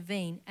 will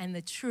intervene and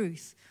the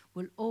truth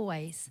will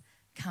always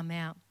come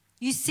out.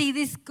 You see,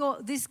 this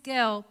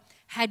girl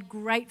had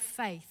great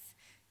faith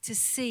to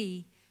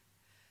see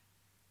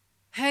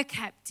her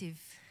captive,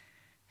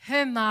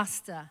 her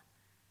master,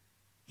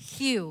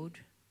 healed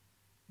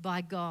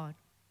by God.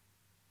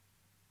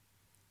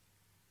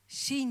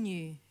 She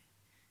knew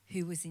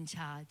who was in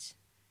charge,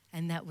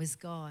 and that was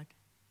God.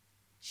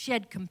 She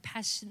had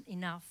compassion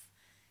enough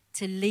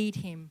to lead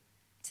him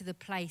to the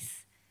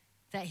place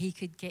that he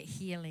could get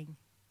healing.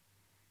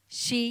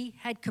 She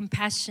had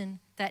compassion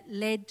that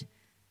led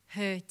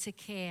her to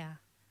care,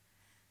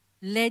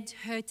 led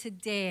her to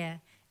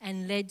dare,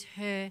 and led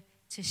her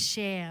to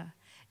share.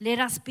 Let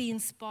us be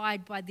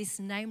inspired by this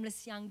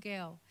nameless young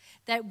girl,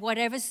 that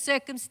whatever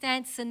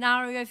circumstance,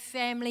 scenario,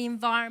 family,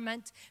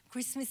 environment,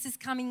 Christmas is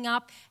coming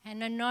up,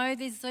 and I know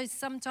there's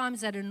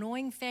sometimes that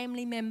annoying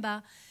family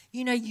member,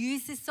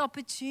 use this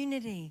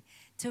opportunity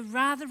to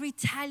rather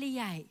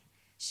retaliate,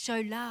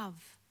 show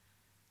love.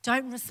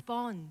 Don't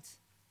respond.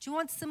 Do you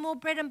want some more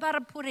bread and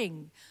butter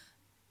pudding?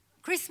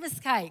 Christmas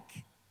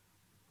cake?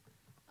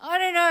 I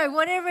don't know,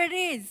 whatever it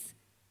is.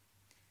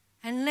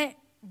 And let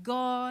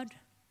God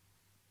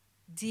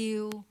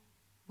deal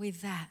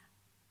with that.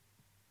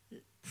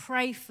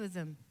 Pray for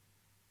them.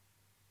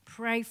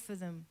 Pray for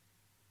them.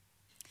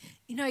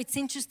 It's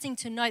interesting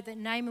to note that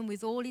Naaman,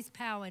 with all his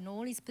power and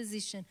all his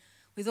position,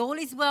 with all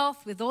his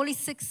wealth, with all his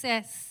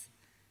success,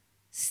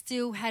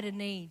 still had a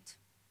need.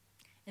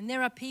 And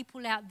there are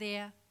people out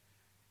there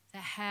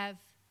that have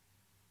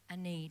a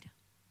need.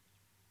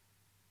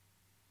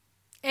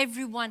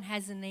 Everyone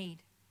has a need.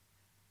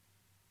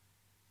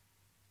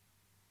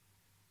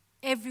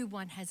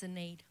 Everyone has a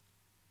need.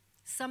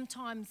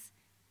 Sometimes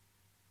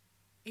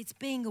it's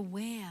being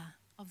aware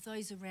of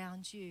those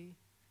around you.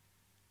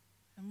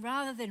 And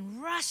rather than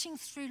rushing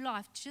through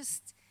life,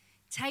 just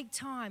take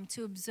time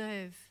to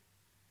observe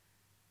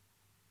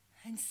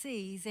and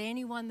see, is there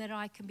anyone that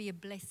I can be a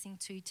blessing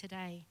to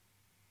today?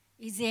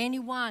 Is there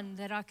anyone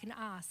that I can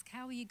ask,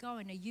 how are you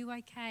going? Are you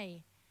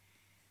okay?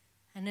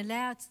 And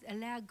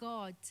allow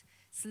God's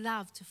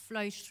love to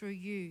flow through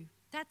you.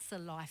 That's the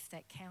life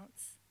that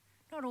counts.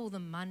 Not all the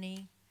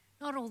money,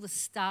 not all the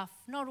stuff,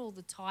 not all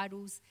the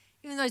titles.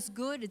 Even though it's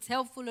good, it's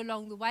helpful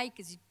along the way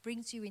because it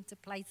brings you into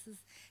places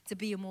to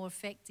be more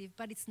effective.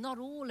 But it's not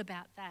all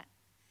about that.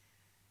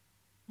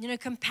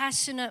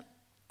 Compassionate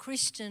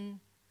Christian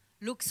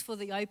looks for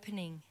the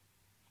opening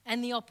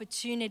and the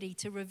opportunity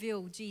to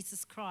reveal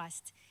Jesus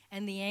Christ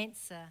and the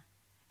answer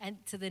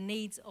and to the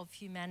needs of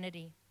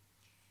humanity.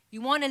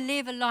 You want to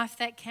live a life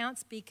that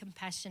counts? Be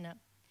compassionate.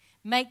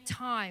 Make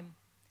time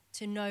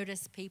to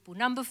notice people.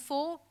 Number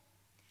 4,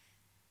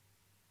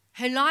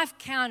 her life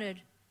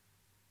counted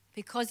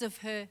because of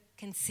her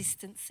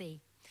consistency.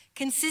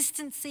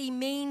 Consistency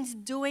means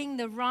doing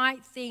the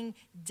right thing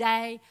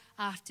day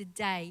after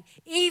day,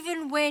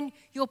 even when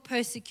you're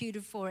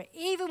persecuted for it,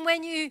 even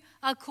when you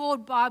are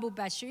called Bible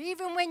basher,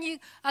 even when you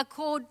are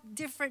called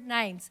different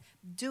names,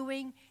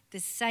 doing the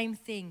same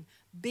thing,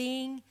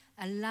 being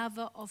a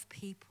lover of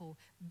people,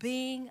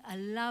 being a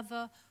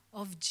lover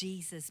of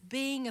Jesus,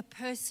 being a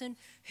person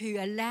who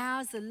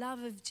allows the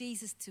love of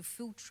Jesus to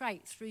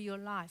filtrate through your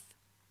life.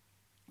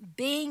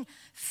 Being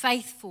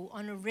faithful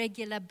on a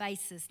regular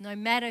basis, no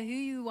matter who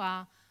you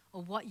are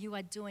or what you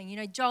are doing. You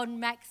know, John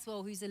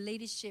Maxwell, who's a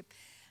leadership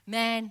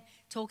man,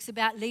 talks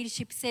about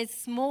leadership, says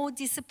small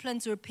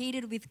disciplines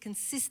repeated with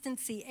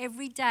consistency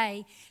every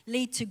day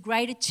lead to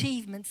great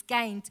achievements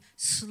gained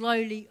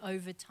slowly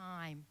over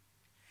time.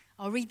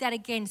 I'll read that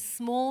again.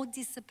 Small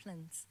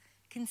disciplines,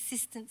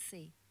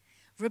 consistency,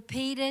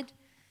 repeated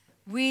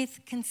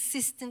with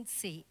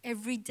consistency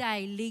every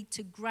day lead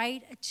to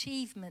great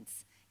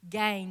achievements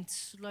gained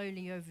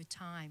slowly over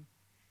time.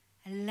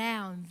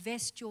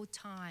 Invest your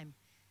time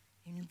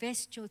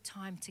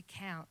to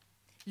count.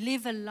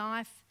 Live a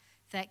life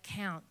that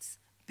counts.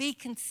 Be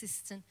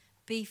consistent,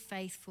 be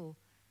faithful.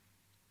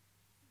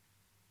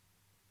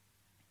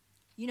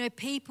 You know,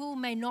 people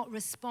may not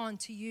respond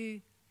to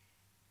you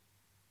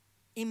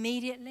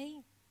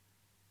immediately,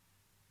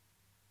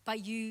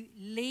 but you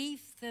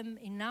leave them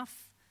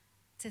enough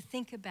to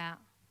think about,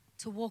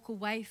 to walk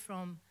away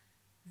from.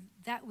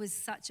 That was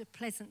such a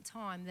pleasant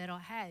time that I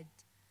had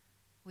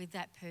with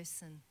that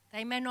person.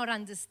 They may not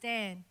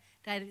understand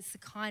that it's the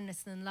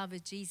kindness and love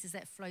of Jesus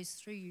that flows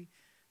through you,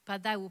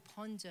 but they will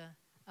ponder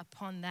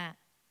upon that.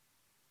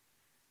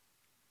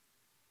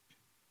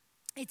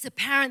 It's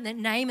apparent that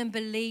Naaman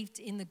believed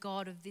in the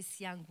God of this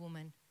young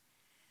woman,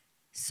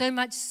 so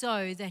much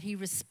so that he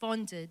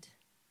responded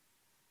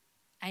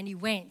and he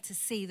went to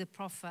see the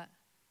prophet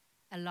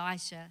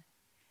Elisha.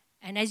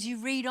 And as you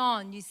read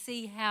on, you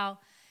see how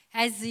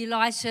as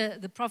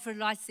the prophet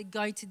Elisha,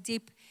 go to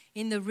dip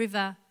in the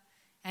river,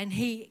 and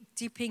he,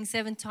 dipping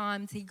 7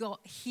 times, he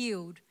got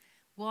healed.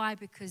 Why?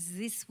 Because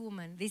this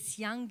woman, this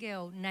young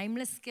girl,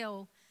 nameless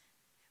girl,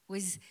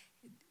 was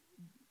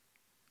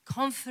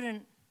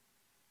confident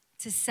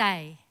to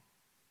say,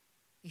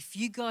 if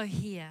you go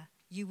here,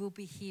 you will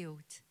be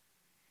healed.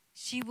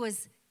 She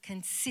was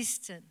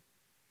consistent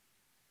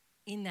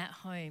in that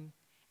home.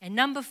 And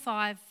number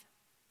 5,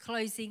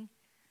 closing,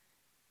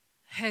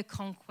 her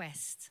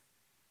conquest.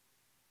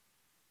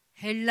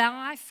 Her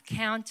life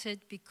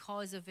counted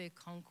because of her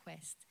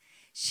conquest.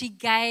 She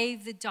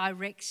gave the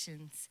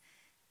directions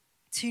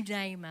to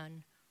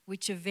Naaman,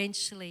 which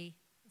eventually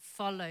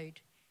followed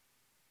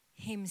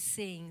him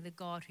seeing the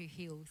God who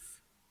heals.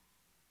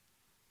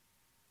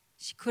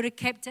 She could have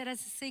kept it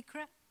as a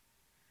secret,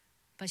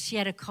 but she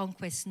had a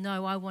conquest.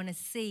 No, I want to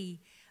see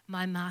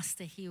my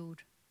master healed.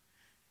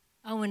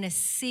 I want to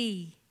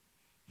see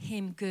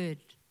him good.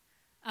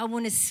 I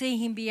want to see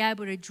him be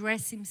able to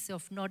dress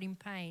himself not in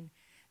pain,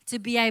 to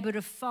be able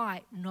to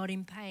fight not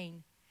in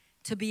pain,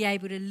 to be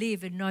able to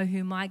live and know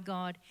who my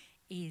God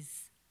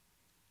is.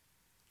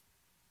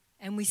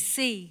 And we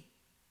see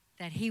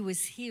that he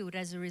was healed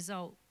as a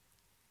result.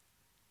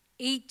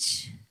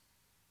 Each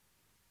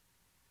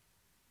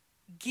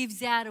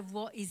gives out of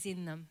what is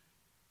in them.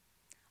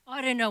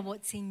 I don't know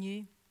what's in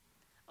you.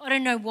 I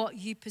don't know what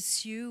you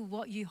pursue,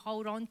 what you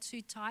hold on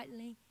to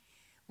tightly,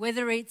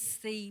 whether it's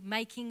the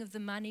making of the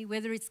money,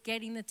 whether it's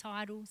getting the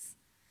titles.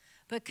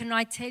 But can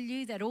I tell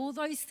you that all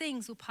those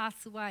things will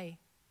pass away?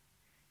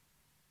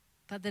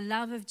 But the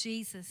love of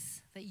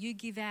Jesus that you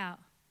give out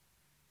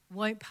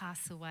won't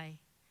pass away,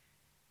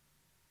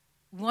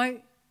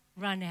 won't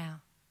run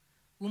out,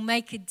 will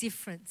make a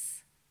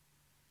difference.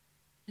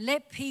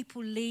 Let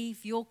people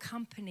leave your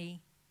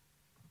company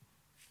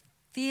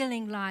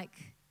feeling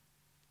like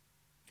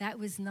that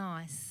was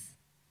nice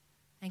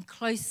and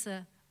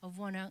closer of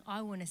one.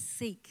 I want to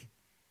seek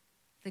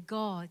the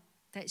God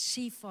that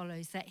she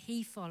follows, that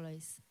he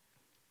follows.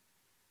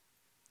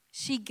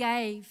 She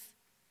gave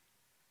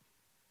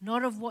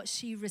not of what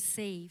she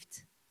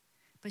received,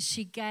 but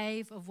she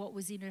gave of what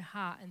was in her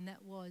heart, and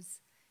that was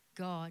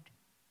God.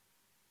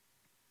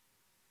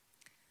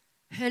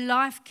 Her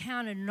life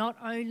counted not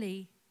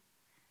only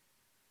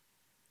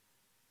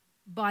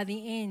by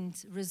the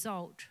end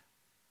result,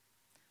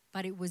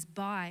 but it was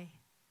by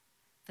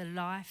the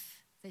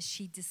life that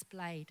she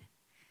displayed.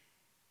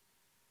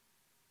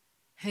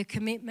 Her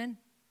commitment,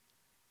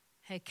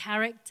 her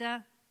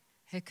character,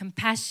 her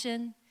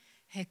compassion,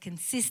 her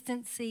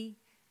consistency,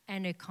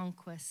 and her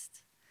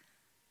conquest.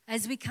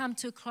 As we come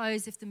to a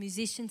close, if the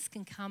musicians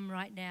can come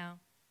right now,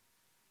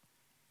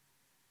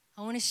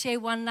 I want to share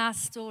one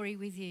last story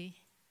with you.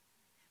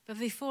 But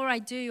before I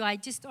do,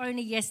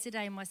 only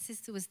yesterday my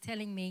sister was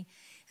telling me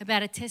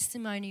about a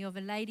testimony of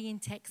a lady in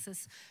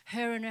Texas.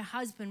 Her and her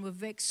husband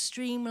were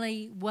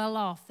extremely well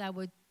off. They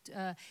were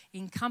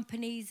in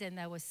companies and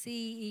they were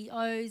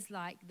CEOs,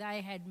 like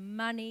they had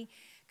money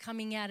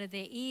coming out of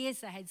their ears.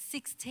 They had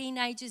 6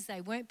 teenagers.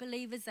 They weren't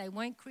believers. They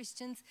weren't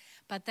Christians,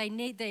 but they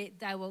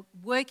were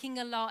working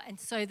a lot, and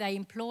so they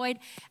employed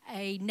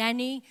a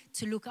nanny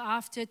to look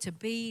after, to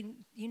be,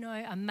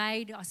 a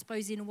maid, I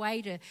suppose, in a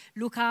way, to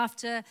look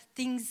after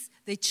things,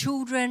 their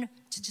children,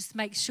 to just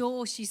make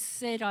sure. She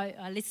said,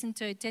 I listened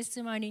to her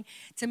testimony,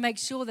 to make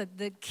sure that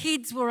the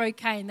kids were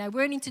okay and they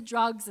weren't into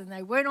drugs and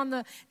they weren't on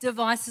the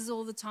devices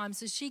all the time.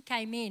 So she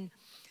came in.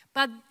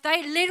 But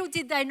little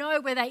did they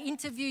know, where they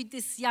interviewed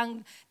this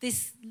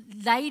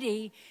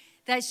lady,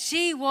 that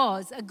she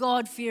was a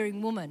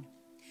God-fearing woman.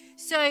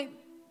 So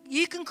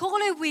you can call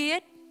her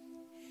weird,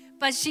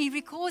 but she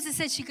records and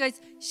says,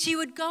 she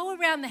would go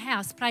around the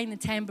house playing the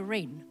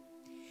tambourine.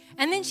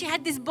 And then she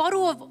had this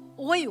bottle of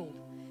oil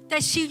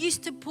that she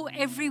used to put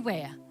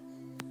everywhere,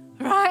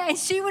 right? And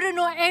she would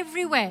anoint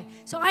everywhere.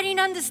 So I didn't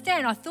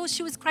understand. I thought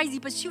she was crazy,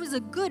 but she was a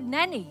good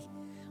nanny.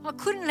 I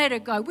couldn't let her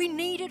go. We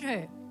needed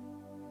her.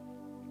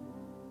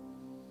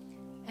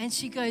 And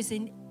she goes,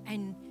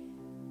 and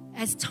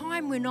as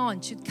time went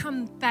on, she'd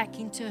come back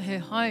into her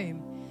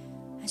home.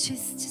 And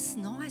she's just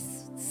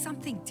nice,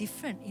 something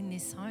different in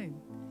this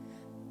home.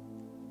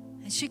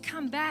 And she'd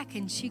come back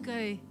and she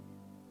goes,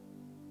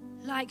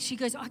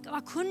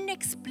 I couldn't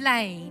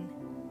explain,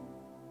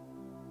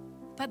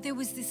 but there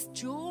was this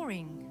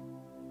drawing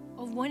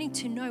of wanting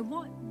to know,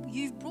 what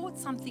you've brought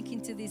something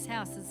into this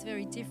house that's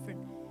very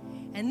different.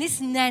 And this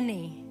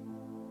nanny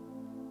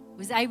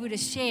was able to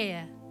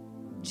share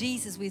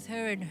Jesus with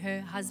her and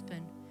her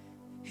husband,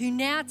 who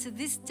now to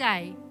this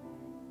day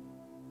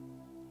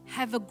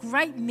have a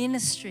great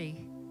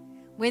ministry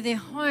where their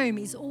home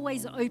is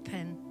always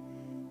open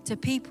to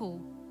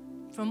people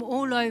from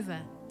all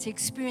over to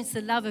experience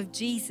the love of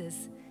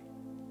Jesus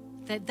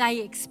that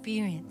they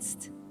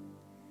experienced.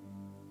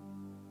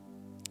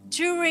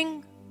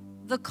 During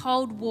the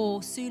Cold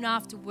War, soon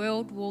after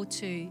World War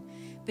II,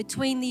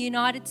 between the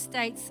United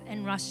States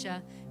and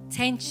Russia,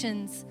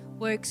 tensions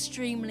were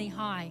extremely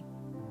high.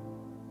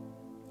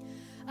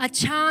 A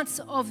chance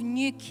of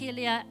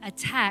nuclear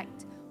attack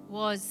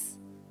was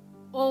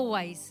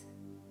always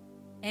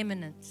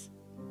imminent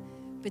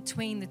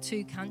between the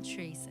two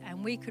countries.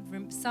 And we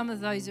could, some of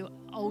those who are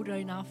older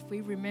enough,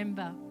 we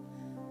remember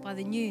by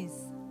the news.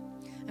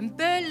 And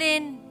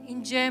Berlin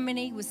in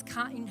Germany was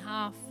cut in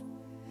half,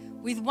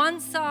 with one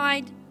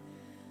side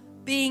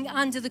being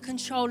under the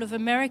control of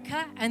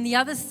America and the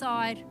other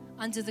side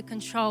under the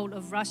control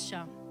of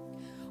Russia.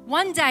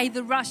 One day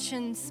the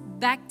Russians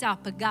backed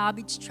up a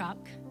garbage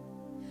truck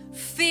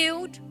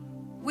filled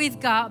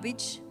with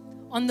garbage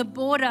on the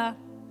border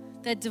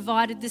that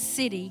divided the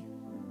city,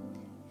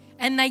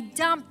 and they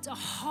dumped a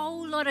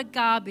whole lot of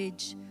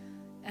garbage,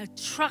 a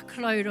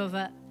truckload of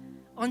it,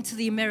 onto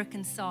the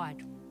American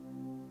side.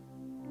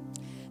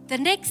 The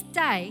next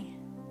day,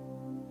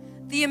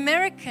 the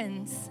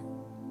Americans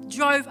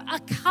drove a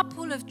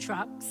couple of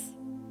trucks,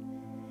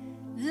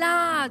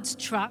 large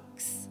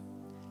trucks,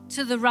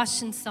 to the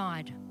Russian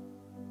side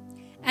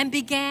and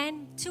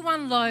began to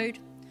unload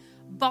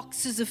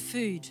boxes of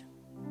food.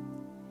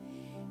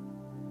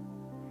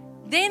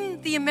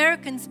 Then the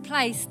Americans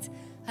placed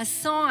a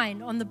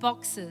sign on the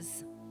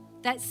boxes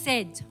that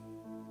said,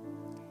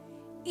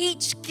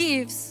 "Each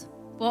gives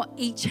what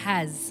each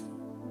has."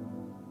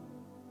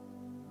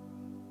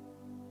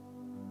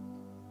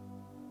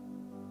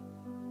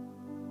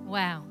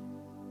 Wow.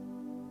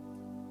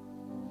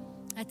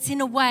 That's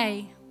in a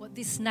way what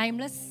this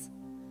nameless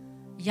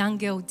young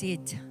girl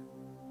did.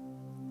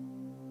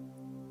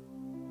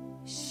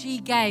 She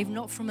gave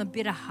not from a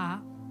bitter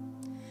heart.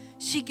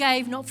 She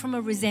gave not from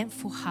a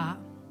resentful heart.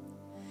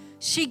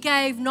 She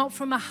gave not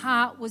from a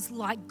heart was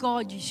like,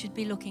 God, you should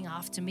be looking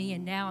after me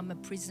and now I'm a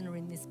prisoner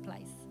in this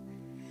place.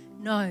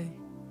 No.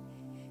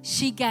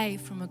 She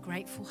gave from a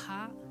grateful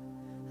heart,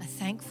 a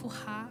thankful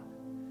heart,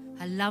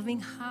 a loving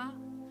heart,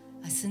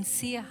 a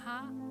sincere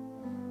heart.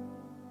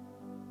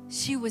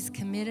 She was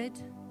committed.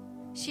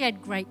 She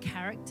had great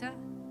character.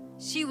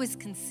 She was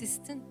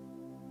consistent.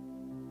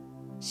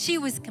 She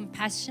was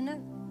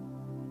compassionate.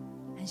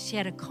 And she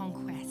had a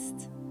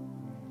conquest.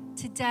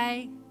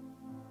 Today,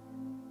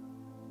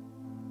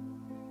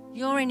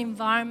 you're in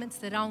environments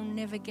that I'll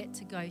never get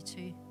to go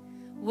to.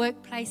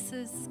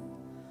 Workplaces,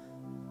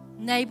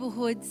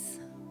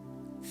 neighborhoods,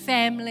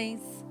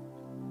 families.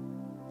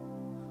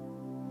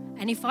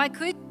 And if I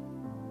could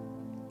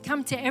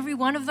come to every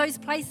one of those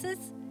places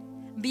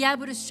and be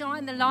able to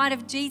shine the light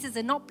of Jesus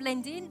and not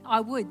blend in, I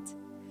would.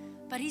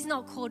 But He's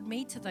not called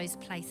me to those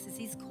places.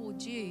 He's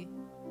called you.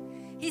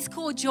 He's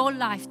called your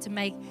life to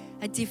make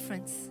a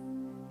difference,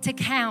 to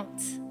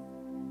count.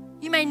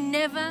 You may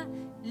never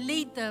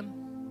lead them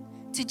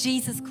to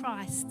Jesus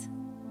Christ.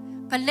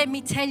 But let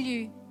me tell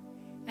you,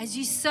 as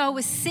you sow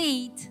a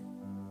seed,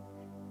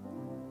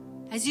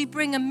 as you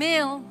bring a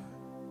meal,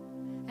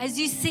 as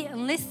you sit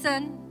and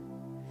listen,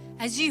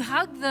 as you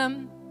hug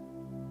them,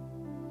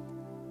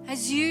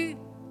 as you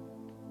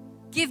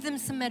give them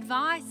some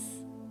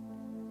advice,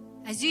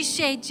 as you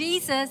share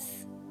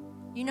Jesus,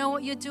 you know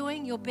what you're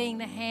doing? You're being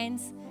the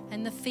hands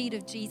and the feet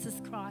of Jesus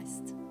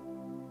Christ.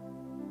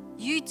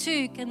 you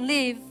too can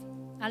live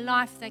a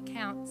life that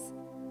counts.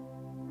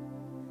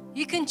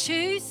 You can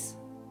choose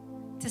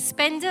to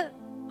spend it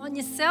on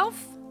yourself,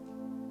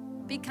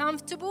 be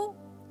comfortable,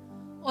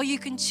 or you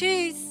can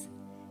choose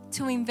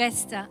to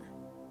invest it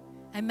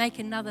and make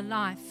another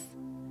life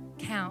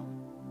count.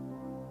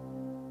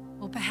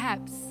 Or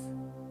perhaps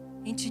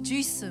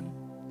introduce them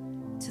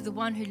to the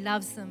one who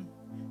loves them,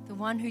 the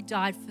one who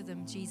died for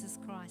them, Jesus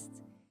Christ.